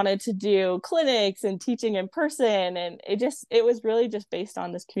deciding that I wanted to do clinics and teaching in person. And it was really just based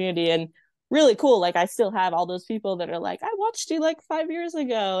on this community, and really cool. Like I still have all those people that are like, I watched you like 5 years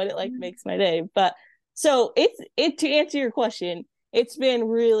ago, and it like makes my day. But so it to answer your question, it's been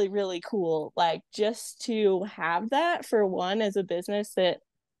really, really cool. Like just to have that for one as a business that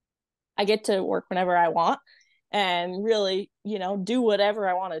I get to work whenever I want and really, do whatever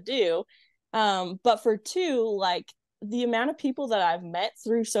I want to do. But for two, like the amount of people that I've met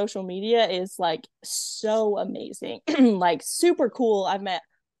through social media is like so amazing, like super cool. I've met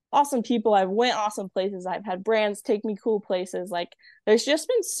awesome people. I've went awesome places. I've had brands take me cool places. Like there's just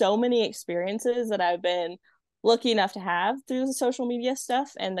been so many experiences that I've been lucky enough to have through the social media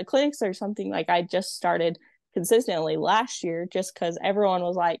stuff. And the clinics are something like I just started consistently last year just because everyone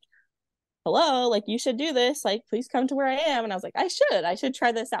was like, hello, like you should do this. Like, please come to where I am. And I was like, I should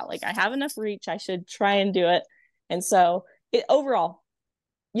try this out. Like I have enough reach. I should try and do it. And so it overall,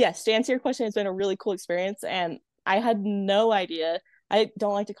 yes, to answer your question, it's been a really cool experience. And I had no idea. I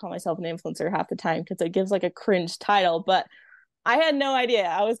don't like to call myself an influencer half the time because it gives like a cringe title, but I had no idea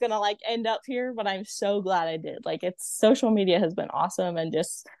I was gonna like end up here, but I'm so glad I did. Like it's social media has been awesome and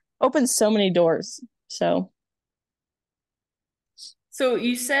just opened so many doors. So So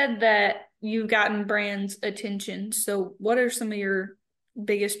you said that you've gotten brands attention. So what are some of your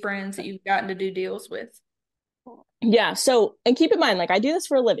biggest brands that you've gotten to do deals with? yeah, so and keep in mind, like I do this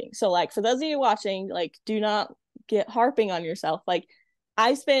for a living. So like for those of you watching, like do not get harping on yourself. Like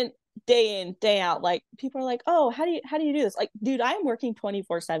I spent day in, day out, like people are like, oh, how do you do this? Like, dude, I'm working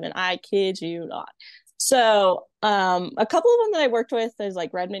 24/7. I kid you not. So a couple of them that I worked with is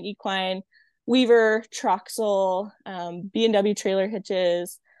like Redmond Equine, Weaver, Troxel, B&W trailer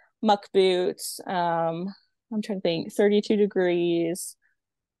hitches, Muck Boots, I'm trying to think, 32 degrees.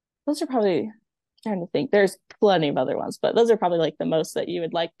 Those are probably trying to think. There's plenty of other ones, but those are probably like the most that you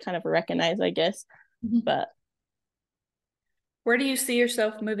would like kind of recognize, I guess. But Where do you see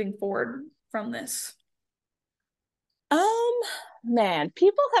yourself moving forward from this? um man,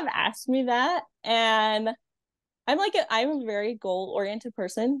 people have asked me that and I'm a very goal oriented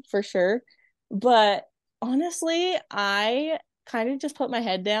person for sure. But honestly, I kind of just put my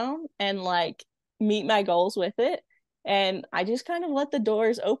head down and like meet my goals with it. And I just kind of let the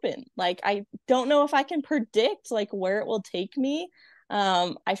doors open. Like I don't know if I can predict like where it will take me.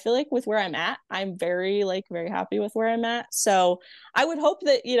 I feel like with where I'm at, I'm very happy with where I'm at. So I would hope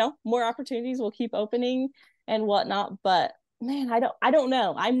that, more opportunities will keep opening and whatnot. But man, I don't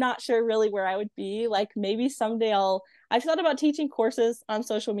know. I'm not sure really where I would be. Like maybe someday I've thought about teaching courses on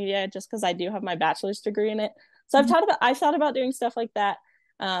social media just because I do have my bachelor's degree in it. So I've thought about doing stuff like that.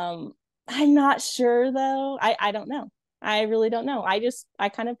 I'm not sure though. I don't know. I really don't know. I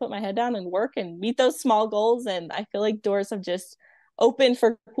kind of put my head down and work and meet those small goals, and I feel like doors have just opened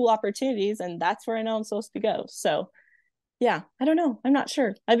for cool opportunities, and that's where I know I'm supposed to go. So yeah, I don't know. I'm not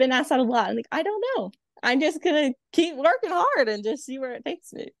sure. I've been asked that a lot. I'm like, I don't know. I'm just gonna keep working hard and just see where it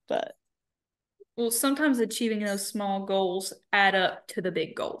takes me. But Well, sometimes achieving those small goals add up to the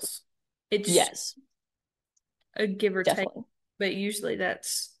big goals. It's yes, a give or take, definitely. but usually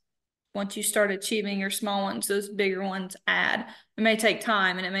that's once you start achieving your small ones, those bigger ones add. It may take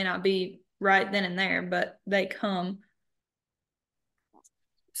time and it may not be right then and there, but they come.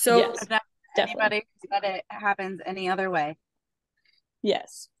 So Yes, I've never met definitely. anybody who said it happens any other way.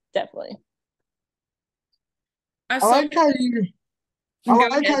 Yes, definitely. I I saw, like how you I go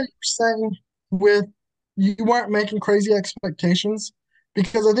like how ahead. you're saying with you weren't making crazy expectations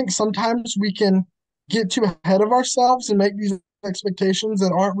because I think sometimes we can get too ahead of ourselves and make these expectations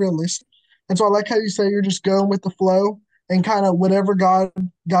that aren't realistic. And so I like how you say you're just going with the flow and kind of whatever God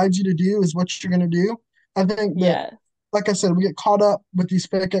guides you to do is what you're going to do. I think that, Yeah. like I said, we get caught up with these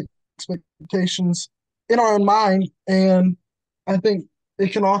fake expectations in our own mind. And I think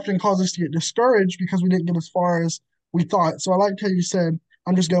it can often cause us to get discouraged because we didn't get as far as we thought. So I liked how you said,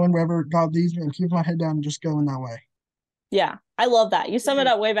 I'm just going wherever God leads me and keep my head down and just going that way. Yeah, I love that. You sum it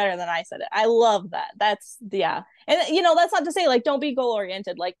up way better than I said it. I love that. That's yeah. And that's not to say like don't be goal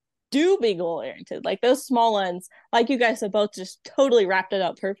oriented. Like do be goal oriented. Like those small ones, like you guys have both just totally wrapped it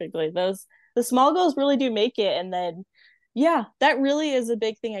up perfectly. The small goals really do make it. And then yeah, that really is a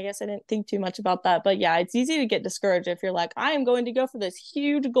big thing. I guess I didn't think too much about that. But yeah, it's easy to get discouraged if you're like, I am going to go for this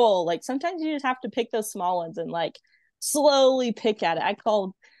huge goal. Like sometimes you just have to pick those small ones and like slowly pick at it. I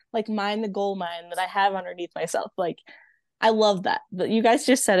call like mine the goal mine that I have underneath myself. Like I love that. You guys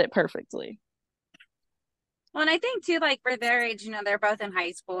just said it perfectly. Well, and I think too, like for their age, they're both in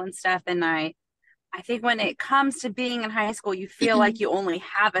high school and stuff. And I think when it comes to being in high school, you feel like you only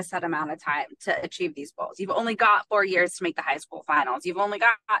have a set amount of time to achieve these goals. You've only got 4 years to make the high school finals. You've only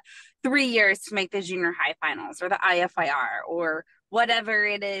got 3 years to make the junior high finals or the IFIR or whatever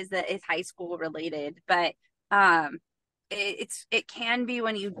it is that is high school related. But um, it can be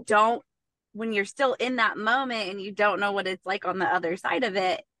when you're still in that moment and you don't know what it's like on the other side of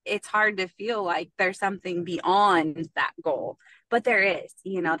it. It's hard to feel like there's something beyond that goal, but there is.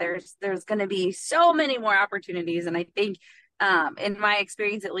 There's going to be so many more opportunities. And I think in my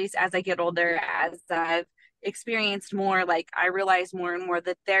experience, at least as I get older, as I've experienced more, like I realize more and more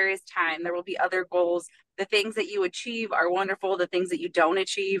that there is time. There will be other goals. The things that you achieve are wonderful. The things that you don't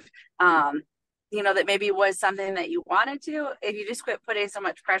achieve, that maybe was something that you wanted to, if you just quit putting so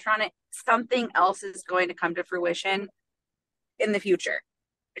much pressure on it, something else is going to come to fruition in the future,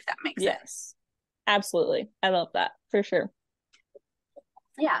 if that makes sense. Yes, absolutely. I love that for sure.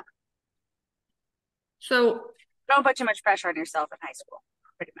 Yeah. So Don't put too much pressure on yourself in high school,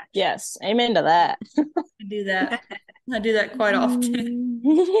 pretty much. Yes, amen to that. I do that. I do that quite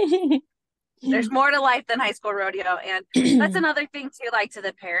often. There's more to life than high school rodeo. And that's another thing too, like to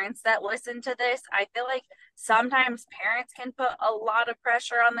the parents that listen to this. I feel like sometimes parents can put a lot of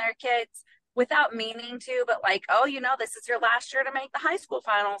pressure on their kids without meaning to, but like, oh, this is your last year to make the high school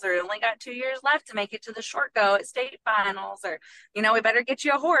finals, or you only got 2 years left to make it to the short go at state finals, or, we better get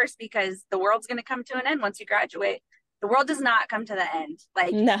you a horse because the world's going to come to an end once you graduate. The world does not come to the end.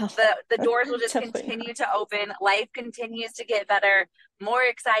 Like No. the doors will just Definitely continue to open. Life continues to get better, more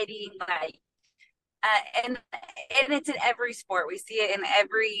exciting. Like, and it's in every sport. We see it in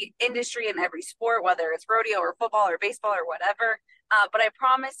every industry, in every sport, whether it's rodeo or football or baseball or whatever. But I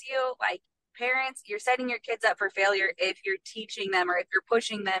promise you, like parents, you're setting your kids up for failure if you're teaching them or if you're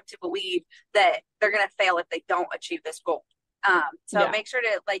pushing them to believe that they're going to fail if they don't achieve this goal. So make sure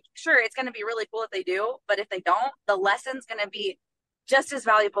to sure, it's going to be really cool if they do, but if they don't, the lesson's going to be just as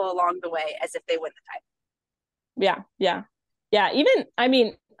valuable along the way as if they win the title. Yeah. Even, I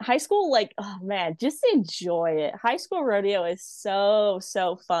mean, high school, oh man, just enjoy it. High school rodeo is so,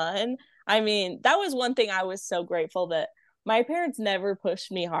 so fun. I mean, that was one thing I was so grateful that my parents never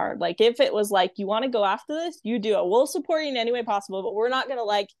pushed me hard. Like, if it was like, you want to go after this, you do it. We'll support you in any way possible, but we're not going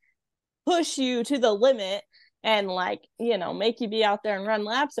to push you to the limit and make you be out there and run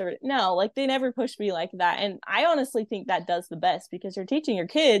laps, or no, they never pushed me like that. And I honestly think that does the best, because you're teaching your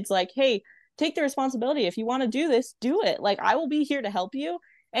kids hey, take the responsibility. If you want to do this, do it. I will be here to help you.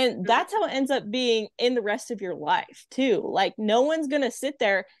 And that's how it ends up being in the rest of your life too. No one's going to sit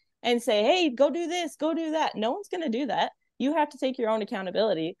there and say, hey, go do this, go do that. No one's going to do that. You have to take your own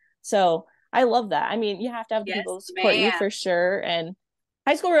accountability. So I love that. I mean, you have to have people to support you for sure. And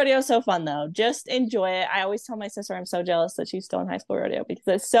high school rodeo is so fun though. Just enjoy it. I always tell my sister I'm so jealous that she's still in high school rodeo, because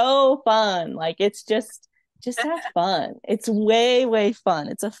it's so fun. It's just have fun. It's way, way fun.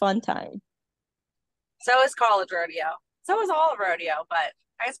 It's a fun time. So is college rodeo. So is all of rodeo, but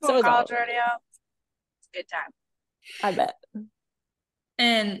high school and college rodeo, it's a good time. I bet.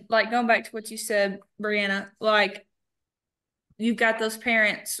 And going back to what you said, Breanna, you've got those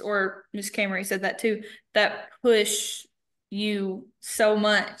parents, or Miss Cameron said that too, that push you so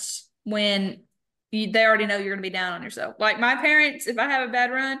much when they already know you're going to be down on yourself. Like my parents, if I have a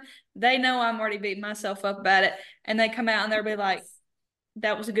bad run, they know I'm already beating myself up about it, and they come out and they'll be like,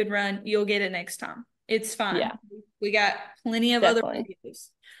 that was a good run. You'll get it next time. It's fine. Yeah. We got plenty of other videos.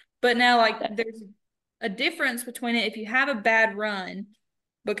 But now, there's a difference between it if you have a bad run,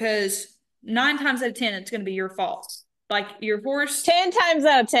 because 9 times out of 10, it's going to be your fault. Your horse. 10 times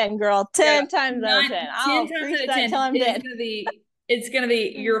out of 10, girl. 10 times out of 10. I'll preach that till I'm dead. It's going to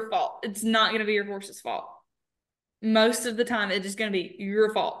be your fault. It's not going to be your horse's fault. Most of the time, it is going to be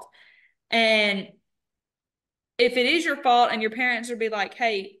your fault. And if it is your fault and your parents will be like,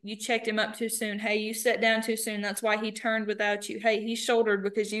 hey, you checked him up too soon. Hey, you sat down too soon. That's why he turned without you. Hey, he shouldered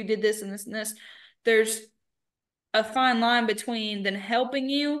because you did this and this and this. There's a fine line between them helping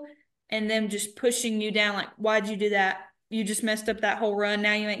you and them just pushing you down. Why'd you do that? You just messed up that whole run.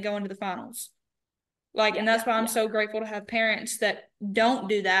 Now you ain't going to the finals. And that's why I'm so grateful to have parents that don't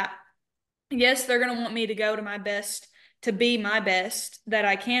do that. Yes, they're going to want me to go to my best, to be my best that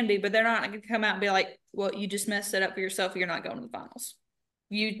I can be, but they're not going to come out and be like, well, you just messed it up for yourself. You're not going to the finals.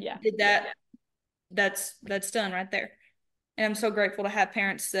 You did that. That's done right there. And I'm so grateful to have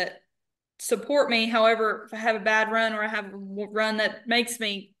parents that support me. However, if I have a bad run or I have a run that makes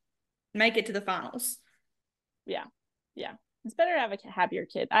me make it to the finals. Yeah. It's better to have a happier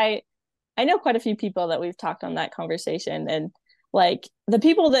kid. I know quite a few people that we've talked on that conversation, and the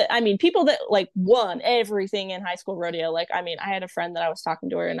people that won everything in high school rodeo. I had a friend that I was talking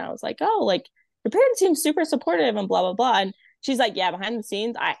to her, and I was like, oh, your parents seem super supportive and blah, blah, blah. And she's like, yeah, behind the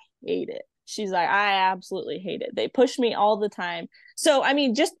scenes, I hate it. She's like, I absolutely hate it. They push me all the time. So,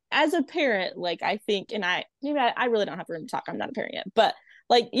 just as a parent, I think, and I really don't have room to talk. I'm not a parent yet, but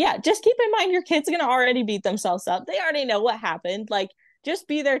just keep in mind your kid's going to already beat themselves up. They already know what happened. Just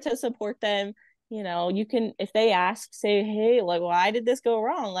be there to support them. You can, if they ask, say, hey, why did this go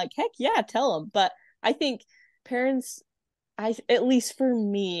wrong? Heck yeah, tell them. But I think parents, at least for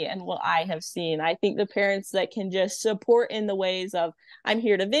me and what I have seen, I think the parents that can just support in the ways of, I'm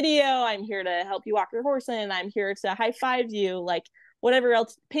here to video, I'm here to help you walk your horse in, I'm here to high five you, like whatever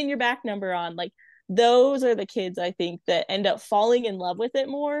else, pin your back number on, like those are the kids I think that end up falling in love with it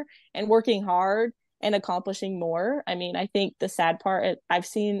more and working hard and accomplishing more. I mean, I think the sad part, I've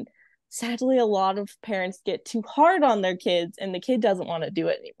seen sadly a lot of parents get too hard on their kids and the kid doesn't want to do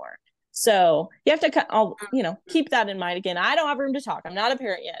it anymore. So you have to, keep that in mind. Again, I don't have room to talk. I'm not a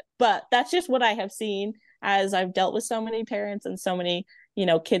parent yet, but that's just what I have seen as I've dealt with so many parents and so many,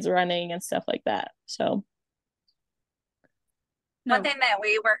 kids running and stuff like that. So. One thing that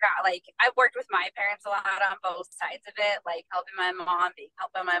we work on, like I've worked with my parents a lot on both sides of it, like helping my mom, being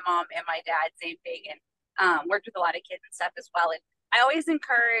helped by my mom and my dad, same thing, and worked with a lot of kids and stuff as well. And I always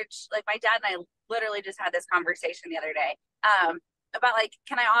encourage, like my dad and I literally just had this conversation the other day about like,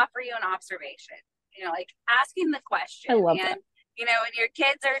 can I offer you an observation? Like asking the question. I love and, that. When your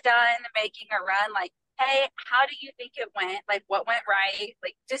kids are done making a run, like, hey, how do you think it went? Like, what went right?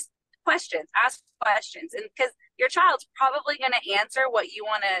 Like, just questions, ask questions. And because your child's probably going to answer what you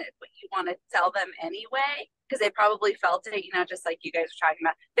want to tell them anyway, because they probably felt it, just like you guys were talking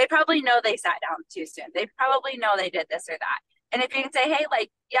about. They probably know they sat down too soon. They probably know they did this or that. And if you can say, hey,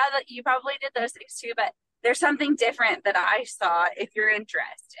 like, yeah, you probably did those things too, but there's something different that I saw if you're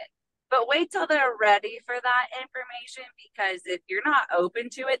interested. But wait till they're ready for that information, because if you're not open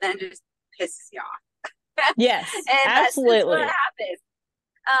to it, then it just pisses you off. Yes, and absolutely. That's just what happens.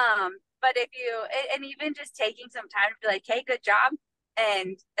 But if you, and even just taking some time to be like, hey, good job,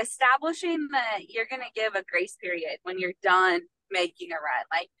 and establishing that you're going to give a grace period when you're done making a run.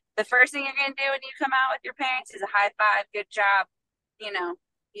 Like the first thing you're going to do when you come out with your parents is a high five, good job. You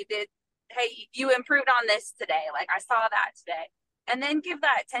did, hey, you improved on this today. Like I saw that today. And then give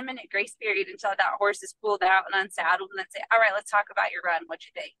that 10-minute grace period until that horse is pulled out and unsaddled, and then say, all right, let's talk about your run. What'd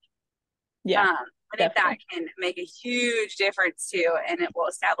you think? Yeah. I think that can make a huge difference too, and it will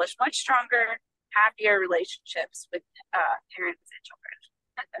establish much stronger, happier relationships with parents and children.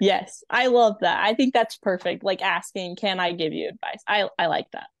 Yes, I love that. I think that's perfect. Like asking, can I give you advice? I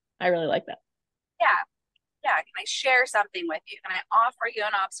like that. I really like that. Yeah. Can I share something with you? Can I offer you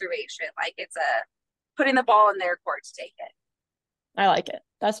an observation? Like it's putting the ball in their court to take it. I like it.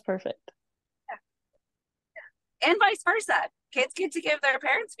 That's perfect. And vice versa. Kids get to give their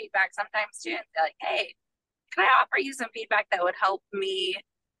parents feedback sometimes too. And they're like, hey, can I offer you some feedback that would help me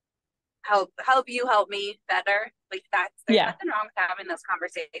help you help me better? Like there's nothing wrong with having those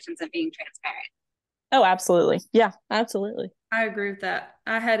conversations and being transparent. Oh, absolutely. Yeah, absolutely. I agree with that.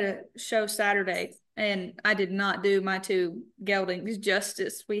 I had a show Saturday and I did not do my two geldings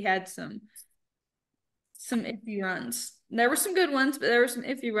justice. We had some iffy runs. There were some good ones, but there were some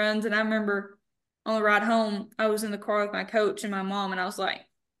iffy runs. And I remember on the ride home, I was in the car with my coach and my mom, and I was like,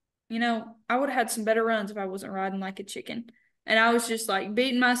 I would have had some better runs if I wasn't riding like a chicken. And I was just like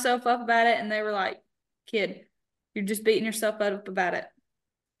beating myself up about it. And they were like, kid, you're just beating yourself up about it.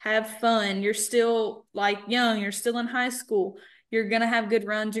 Have fun. You're still like young. You're still in high school. You're going to have good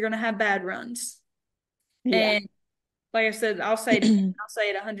runs. You're going to have bad runs. Yeah. And like I said, I'll say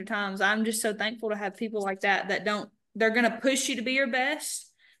it 100 times. I'm just so thankful to have people like that they're going to push you to be your best,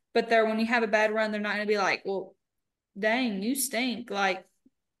 but when you have a bad run, they're not going to be like, well, dang, you stink. Like,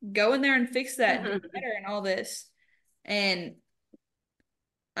 go in there and fix that, do better and all this. And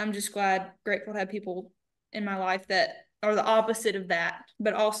I'm just grateful to have people in my life that are the opposite of that,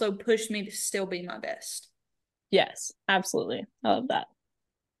 but also push me to still be my best. Yes, absolutely. I love that.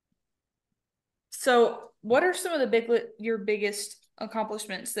 So what are some of your biggest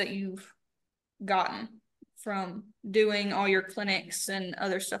accomplishments that you've gotten from doing all your clinics and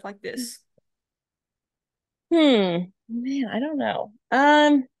other stuff like this? Man, I don't know.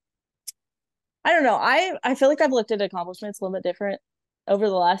 I don't know. I feel like I've looked at accomplishments a little bit different over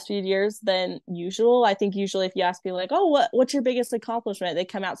the last few years than usual. I think usually if you ask people like, oh, what's your biggest accomplishment? They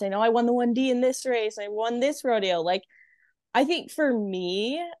come out saying, oh, I won the 1D in this race. I won this rodeo. Like, I think for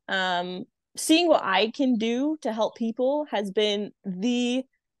me, seeing what I can do to help people has been the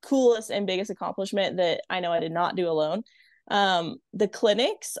coolest and biggest accomplishment that I know I did not do alone. The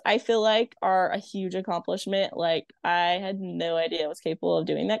clinics I feel like are a huge accomplishment. Like I had no idea I was capable of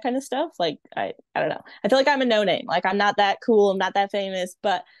doing that kind of stuff. Like I don't know. I feel like I'm a no name. Like I'm not that cool. I'm not that famous.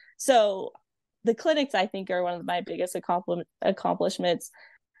 But so the clinics I think are one of my biggest accomplishments.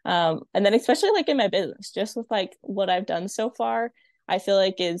 And then especially like in my business, just with like what I've done so far, I feel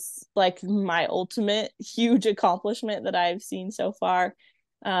like is like my ultimate huge accomplishment that I've seen so far.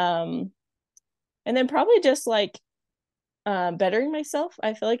 And then probably just like bettering myself,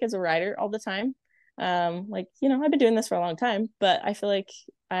 I feel like as a rider all the time. Like, I've been doing this for a long time, but I feel like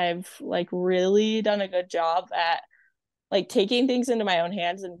I've like really done a good job at like taking things into my own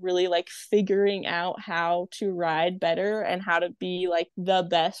hands and really like figuring out how to ride better and how to be like the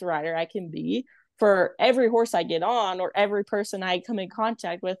best rider I can be for every horse I get on or every person I come in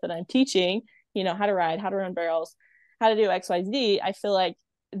contact with that I'm teaching, how to ride, how to run barrels, how to do XYZ. I feel like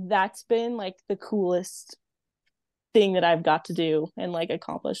that's been like the coolest thing that I've got to do and like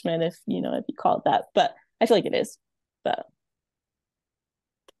accomplishment, if you call it that. But I feel like it is. But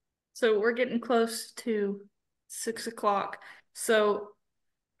So we're getting close to 6 o'clock. So,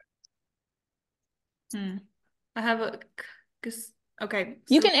 I have okay.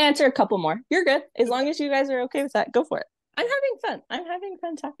 you So, can answer a couple more. You're good. As long as you guys are okay with that, go for it. I'm having fun. I'm having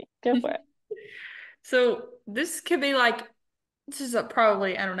fun talking. Go for it. so this could be like, this is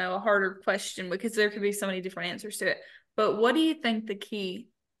probably, I don't know, a harder question because there could be so many different answers to it. But what do you think the key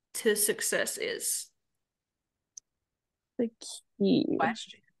to success is? The key.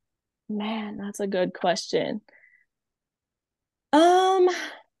 Question. Man, that's a good question. Um,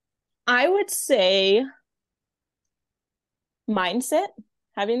 I would say mindset,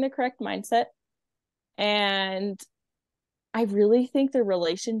 having the correct mindset. And I really think the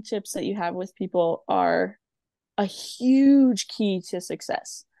relationships that you have with people are a huge key to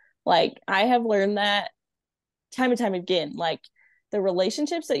success. Like, I have learned that time and time again. Like, the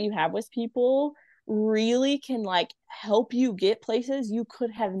relationships that you have with people really can like help you get places you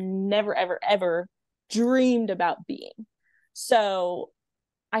could have never, ever, ever dreamed about being. So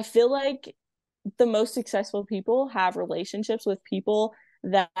I feel like the most successful people have relationships with people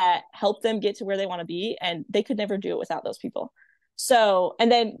that help them get to where they want to be, and they could never do it without those people. So,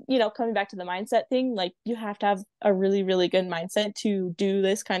 and then, coming back to the mindset thing, like you have to have a really, really good mindset to do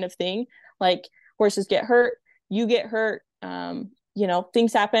this kind of thing. Like, horses get hurt, you get hurt,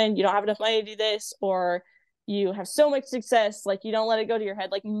 things happen, you don't have enough money to do this, or you have so much success, like you don't let it go to your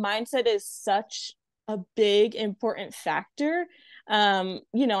head. Like, mindset is such a big important factor. I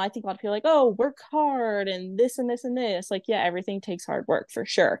think a lot of people are like, oh, work hard and this and this and this. Like, yeah, everything takes hard work for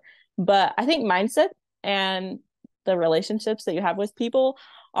sure. But I think mindset and the relationships that you have with people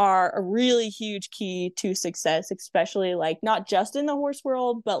are a really huge key to success, especially like not just in the horse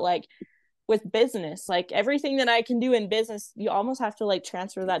world, but like with business. Like, everything that I can do in business, you almost have to like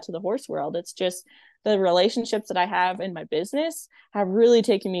transfer that to the horse world. It's just the relationships that I have in my business have really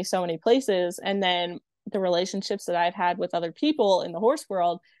taken me so many places. And then the relationships that I've had with other people in the horse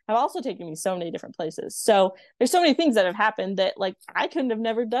world have also taken me so many different places. So there's so many things that have happened that like I couldn't have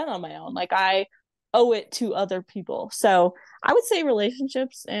never done on my own. Like, I owe it to other people. So I would say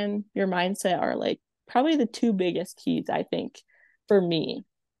relationships and your mindset are like probably the two biggest keys, I think, for me.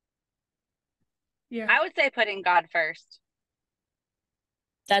 Yeah. I would say putting God first.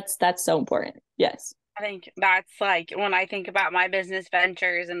 That's so important. Yes. I think that's like when I think about my business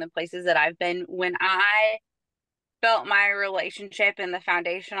ventures and the places that I've been, when I built my relationship and the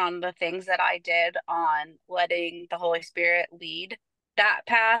foundation on the things that I did on letting the Holy Spirit lead that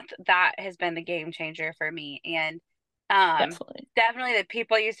path, that has been the game changer for me. And Definitely. definitely the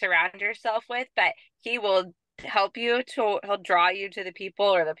people you surround yourself with, but he will help you to, he'll draw you to the people,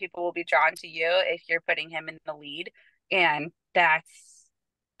 or the people will be drawn to you if you're putting him in the lead. And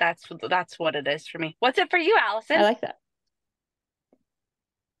that's what it is for me. What's it for you, I Allison? like that.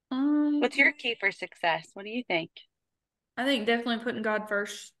 What's your key for success? What do you think? I think definitely putting God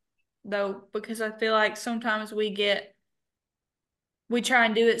first, though, because I feel like sometimes we try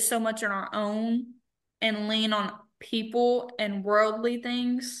and do it so much on our own and lean on people and worldly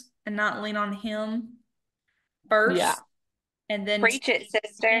things and not lean on Him Yeah. first. And then, Preach it,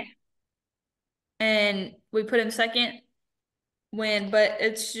 sister. and we put Him second but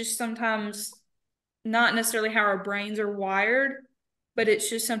it's just sometimes not necessarily how our brains are wired, but it's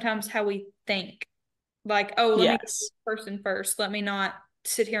just sometimes how we think. Like, oh, let me go to this Yes. person first. Let me not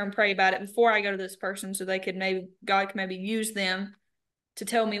sit here and pray about it before I go to this person so God can maybe use them to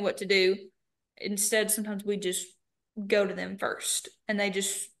tell me what to do. Instead, sometimes we just go to them first and they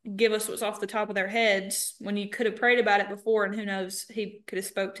just give us what's off the top of their heads when you could have prayed about it before, and who knows, he could have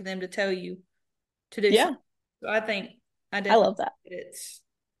spoke to them to tell you to do Yeah. something. So I think I I definitely love that. think it's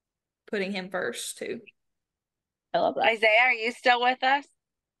putting him first too. I love that. Isaiah, are you still with us?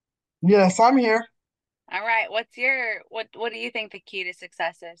 Yes, I'm here. All right. What do you think the key to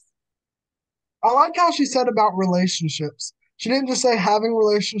success is? I like how she said about relationships. She didn't just say having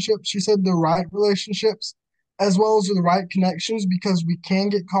relationships, she said the right relationships as well as the right connections, because we can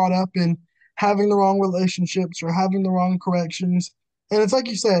get caught up in having the wrong relationships or having the wrong corrections. And it's like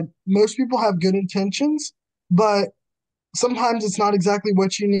you said, most people have good intentions, but sometimes it's not exactly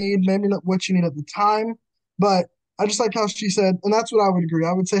what you need, maybe not what you need at the time, but I just like how she said, and that's what I would agree.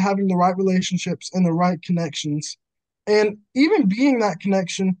 I would say having the right relationships and the right connections, and even being that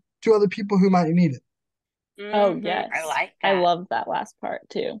connection to other people who might need it. Oh, I yes. like I that. love that last part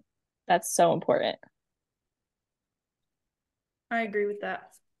too. That's so important. I agree with that.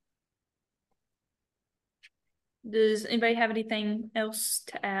 Does anybody have anything else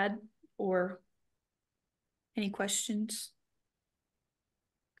to add or any questions?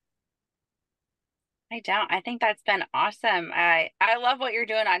 I don't. I think that's been awesome. I love what you're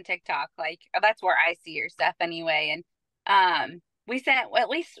doing on TikTok. Like that's where I see your stuff anyway. And we sent at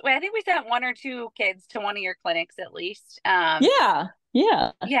least I think we sent one or two kids to one of your clinics at least. Yeah.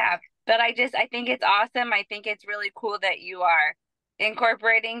 Yeah. Yeah, but I think it's awesome. I think it's really cool that you are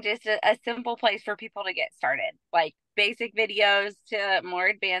incorporating just a simple place for people to get started, like basic videos to more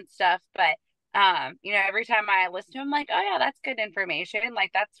advanced stuff. But every time I listen to them, like, oh yeah, that's good information.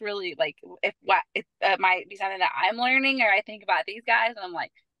 Like that's really like if what it might be something that I'm learning, or I think about these guys, and I'm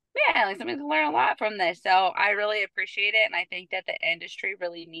like, man, like somebody's gonna learn a lot from this. So I really appreciate it, and I think that the industry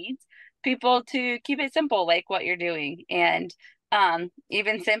really needs people to keep it simple, like what you're doing, and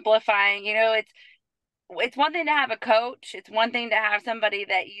even simplifying, it's one thing to have a coach, it's one thing to have somebody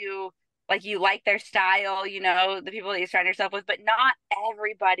that you like their style, the people that you surround yourself with, but not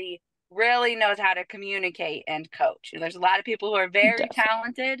everybody really knows how to communicate and coach. There's a lot of people who are very Definitely.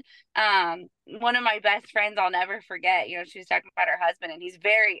 talented. One of my best friends I'll never forget, she was talking about her husband, and he's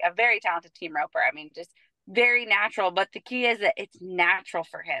a very talented team roper. I mean, just very natural, but the key is that it's natural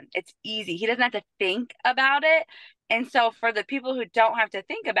for him. It's easy. He doesn't have to think about it. And so for the people who don't have to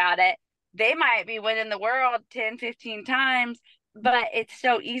think about it, they might be winning the world 10, 15 times, but it's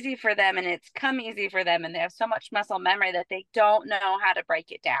so easy for them, and it's come easy for them, and they have so much muscle memory that they don't know how to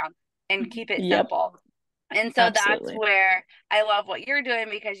break it down and keep it Yep. simple. And so that's Absolutely. where I love what you're doing,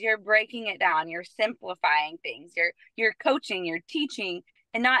 because you're breaking it down, you're simplifying things, you're coaching, you're teaching,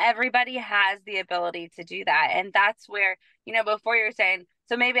 and not everybody has the ability to do that. And that's where, before you're saying,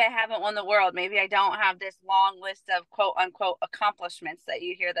 so maybe I haven't won the world, maybe I don't have this long list of quote unquote accomplishments that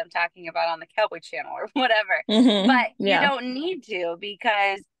you hear them talking about on the Cowboy Channel or whatever. But you Yeah. don't need to,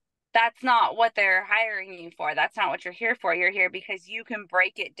 because that's not what they're hiring you for. That's not what you're here for. You're here because you can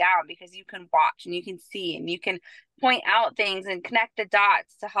break it down, because you can watch and you can see and you can point out things and connect the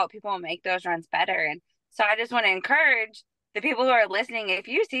dots to help people make those runs better. And so I just want to encourage the people who are listening, if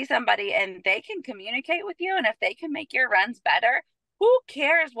you see somebody and they can communicate with you, and if they can make your runs better, who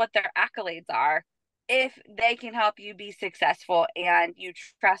cares what their accolades are? If they can help you be successful and you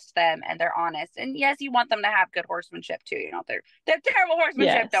trust them and they're honest. And yes, you want them to have good horsemanship too. They're terrible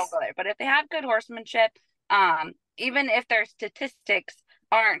horsemanship, don't Yes. go there. But if they have good horsemanship, even if their statistics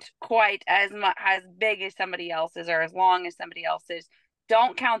aren't quite as big as somebody else's or as long as somebody else's,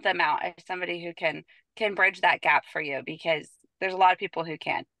 don't count them out as somebody who can bridge that gap for you, because there's a lot of people who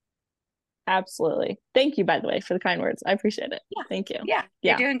can. Absolutely. Thank you, by the way, for the kind words. I appreciate it. Yeah. Thank you. Yeah.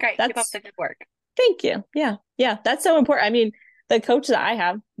 You're Yeah. doing great. Keep up That's the good work. Thank you. Yeah. Yeah. That's so important. I mean, the coach that I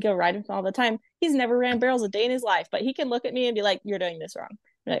have go riding with all the time, he's never ran barrels a day in his life, but he can look at me and be like, "You're doing this wrong."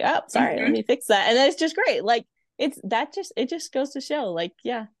 I'm like, "Oh, sorry, let Mm-hmm. me fix that." And then it's just great. Like it just goes to show, like,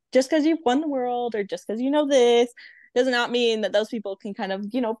 yeah, just because you've won the world or just because you know this does not mean that those people can kind of,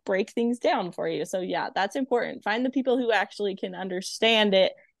 break things down for you. So yeah, that's important. Find the people who actually can understand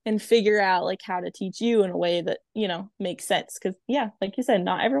it and figure out like how to teach you in a way that, makes sense. Cause yeah, like you said,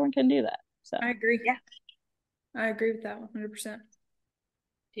 not everyone can do that. So I agree. Yeah. I agree with that 100%.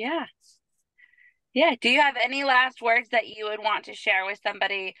 Yeah. Yeah. Do you have any last words that you would want to share with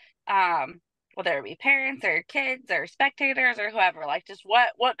somebody, whether it be parents or kids or spectators or whoever? Like, just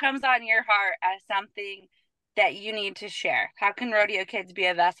what comes on your heart as something that you need to share? How can Rodeo Kids be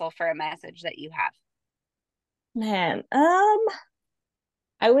a vessel for a message that you have? man,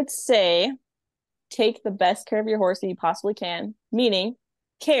 I would say take the best care of your horse that you possibly can, meaning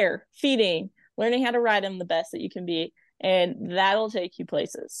care, feeding, learning how to ride him the best that you can be. And that'll take you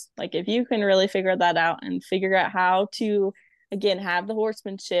places. Like if you can really figure that out and figure out how to, again, have the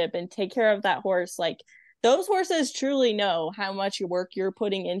horsemanship and take care of that horse, like those horses truly know how much work you're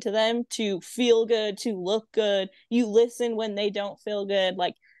putting into them to feel good, to look good. You listen when they don't feel good.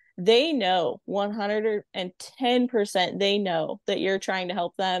 Like they know 110% they know that you're trying to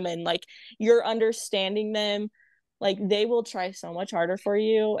help them and like you're understanding them. Like they will try so much harder for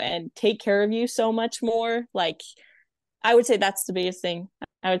you and take care of you so much more. Like I would say that's the biggest thing.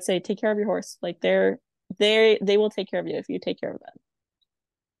 I would say take care of your horse. Like they will take care of you if you take care of them.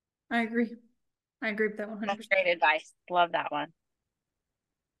 I agree. I agree with that That's 100%. great advice. Love that one.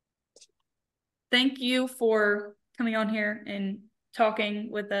 Thank you for coming on here and talking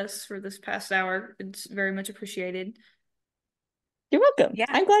with us for this past hour. It's very much appreciated. You're welcome. Yeah.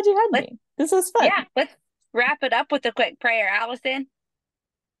 I'm glad you had Let's, me. This was fun. yeah, let's wrap it up with a quick prayer, Allison.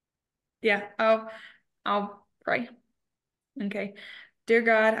 Yeah, I'll pray. Okay. Dear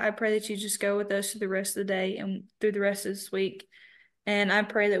God, I pray that you just go with us through the rest of the day and through the rest of this week. And I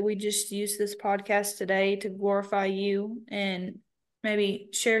pray that we just use this podcast today to glorify you and maybe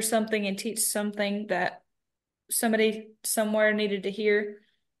share something and teach something that somebody somewhere needed to hear.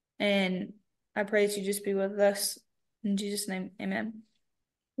 And I pray that you just be with us. In Jesus' name, amen.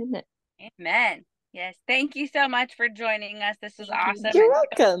 Amen. Amen. Yes. Thank you so much for joining us. This was Thank you. awesome. You're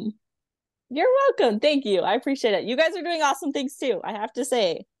welcome. You're welcome. Thank you. I appreciate it. You guys are doing awesome things too. I have to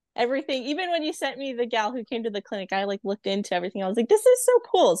say, everything, even when you sent me the gal who came to the clinic, I like looked into everything. I was like, this is so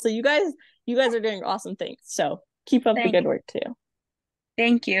cool. So you guys are doing awesome things. So keep up the good work too.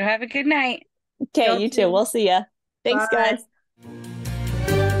 Thank you. Have a good night. Okay, Y'all you too. too. We'll see ya. Thanks, Bye. guys.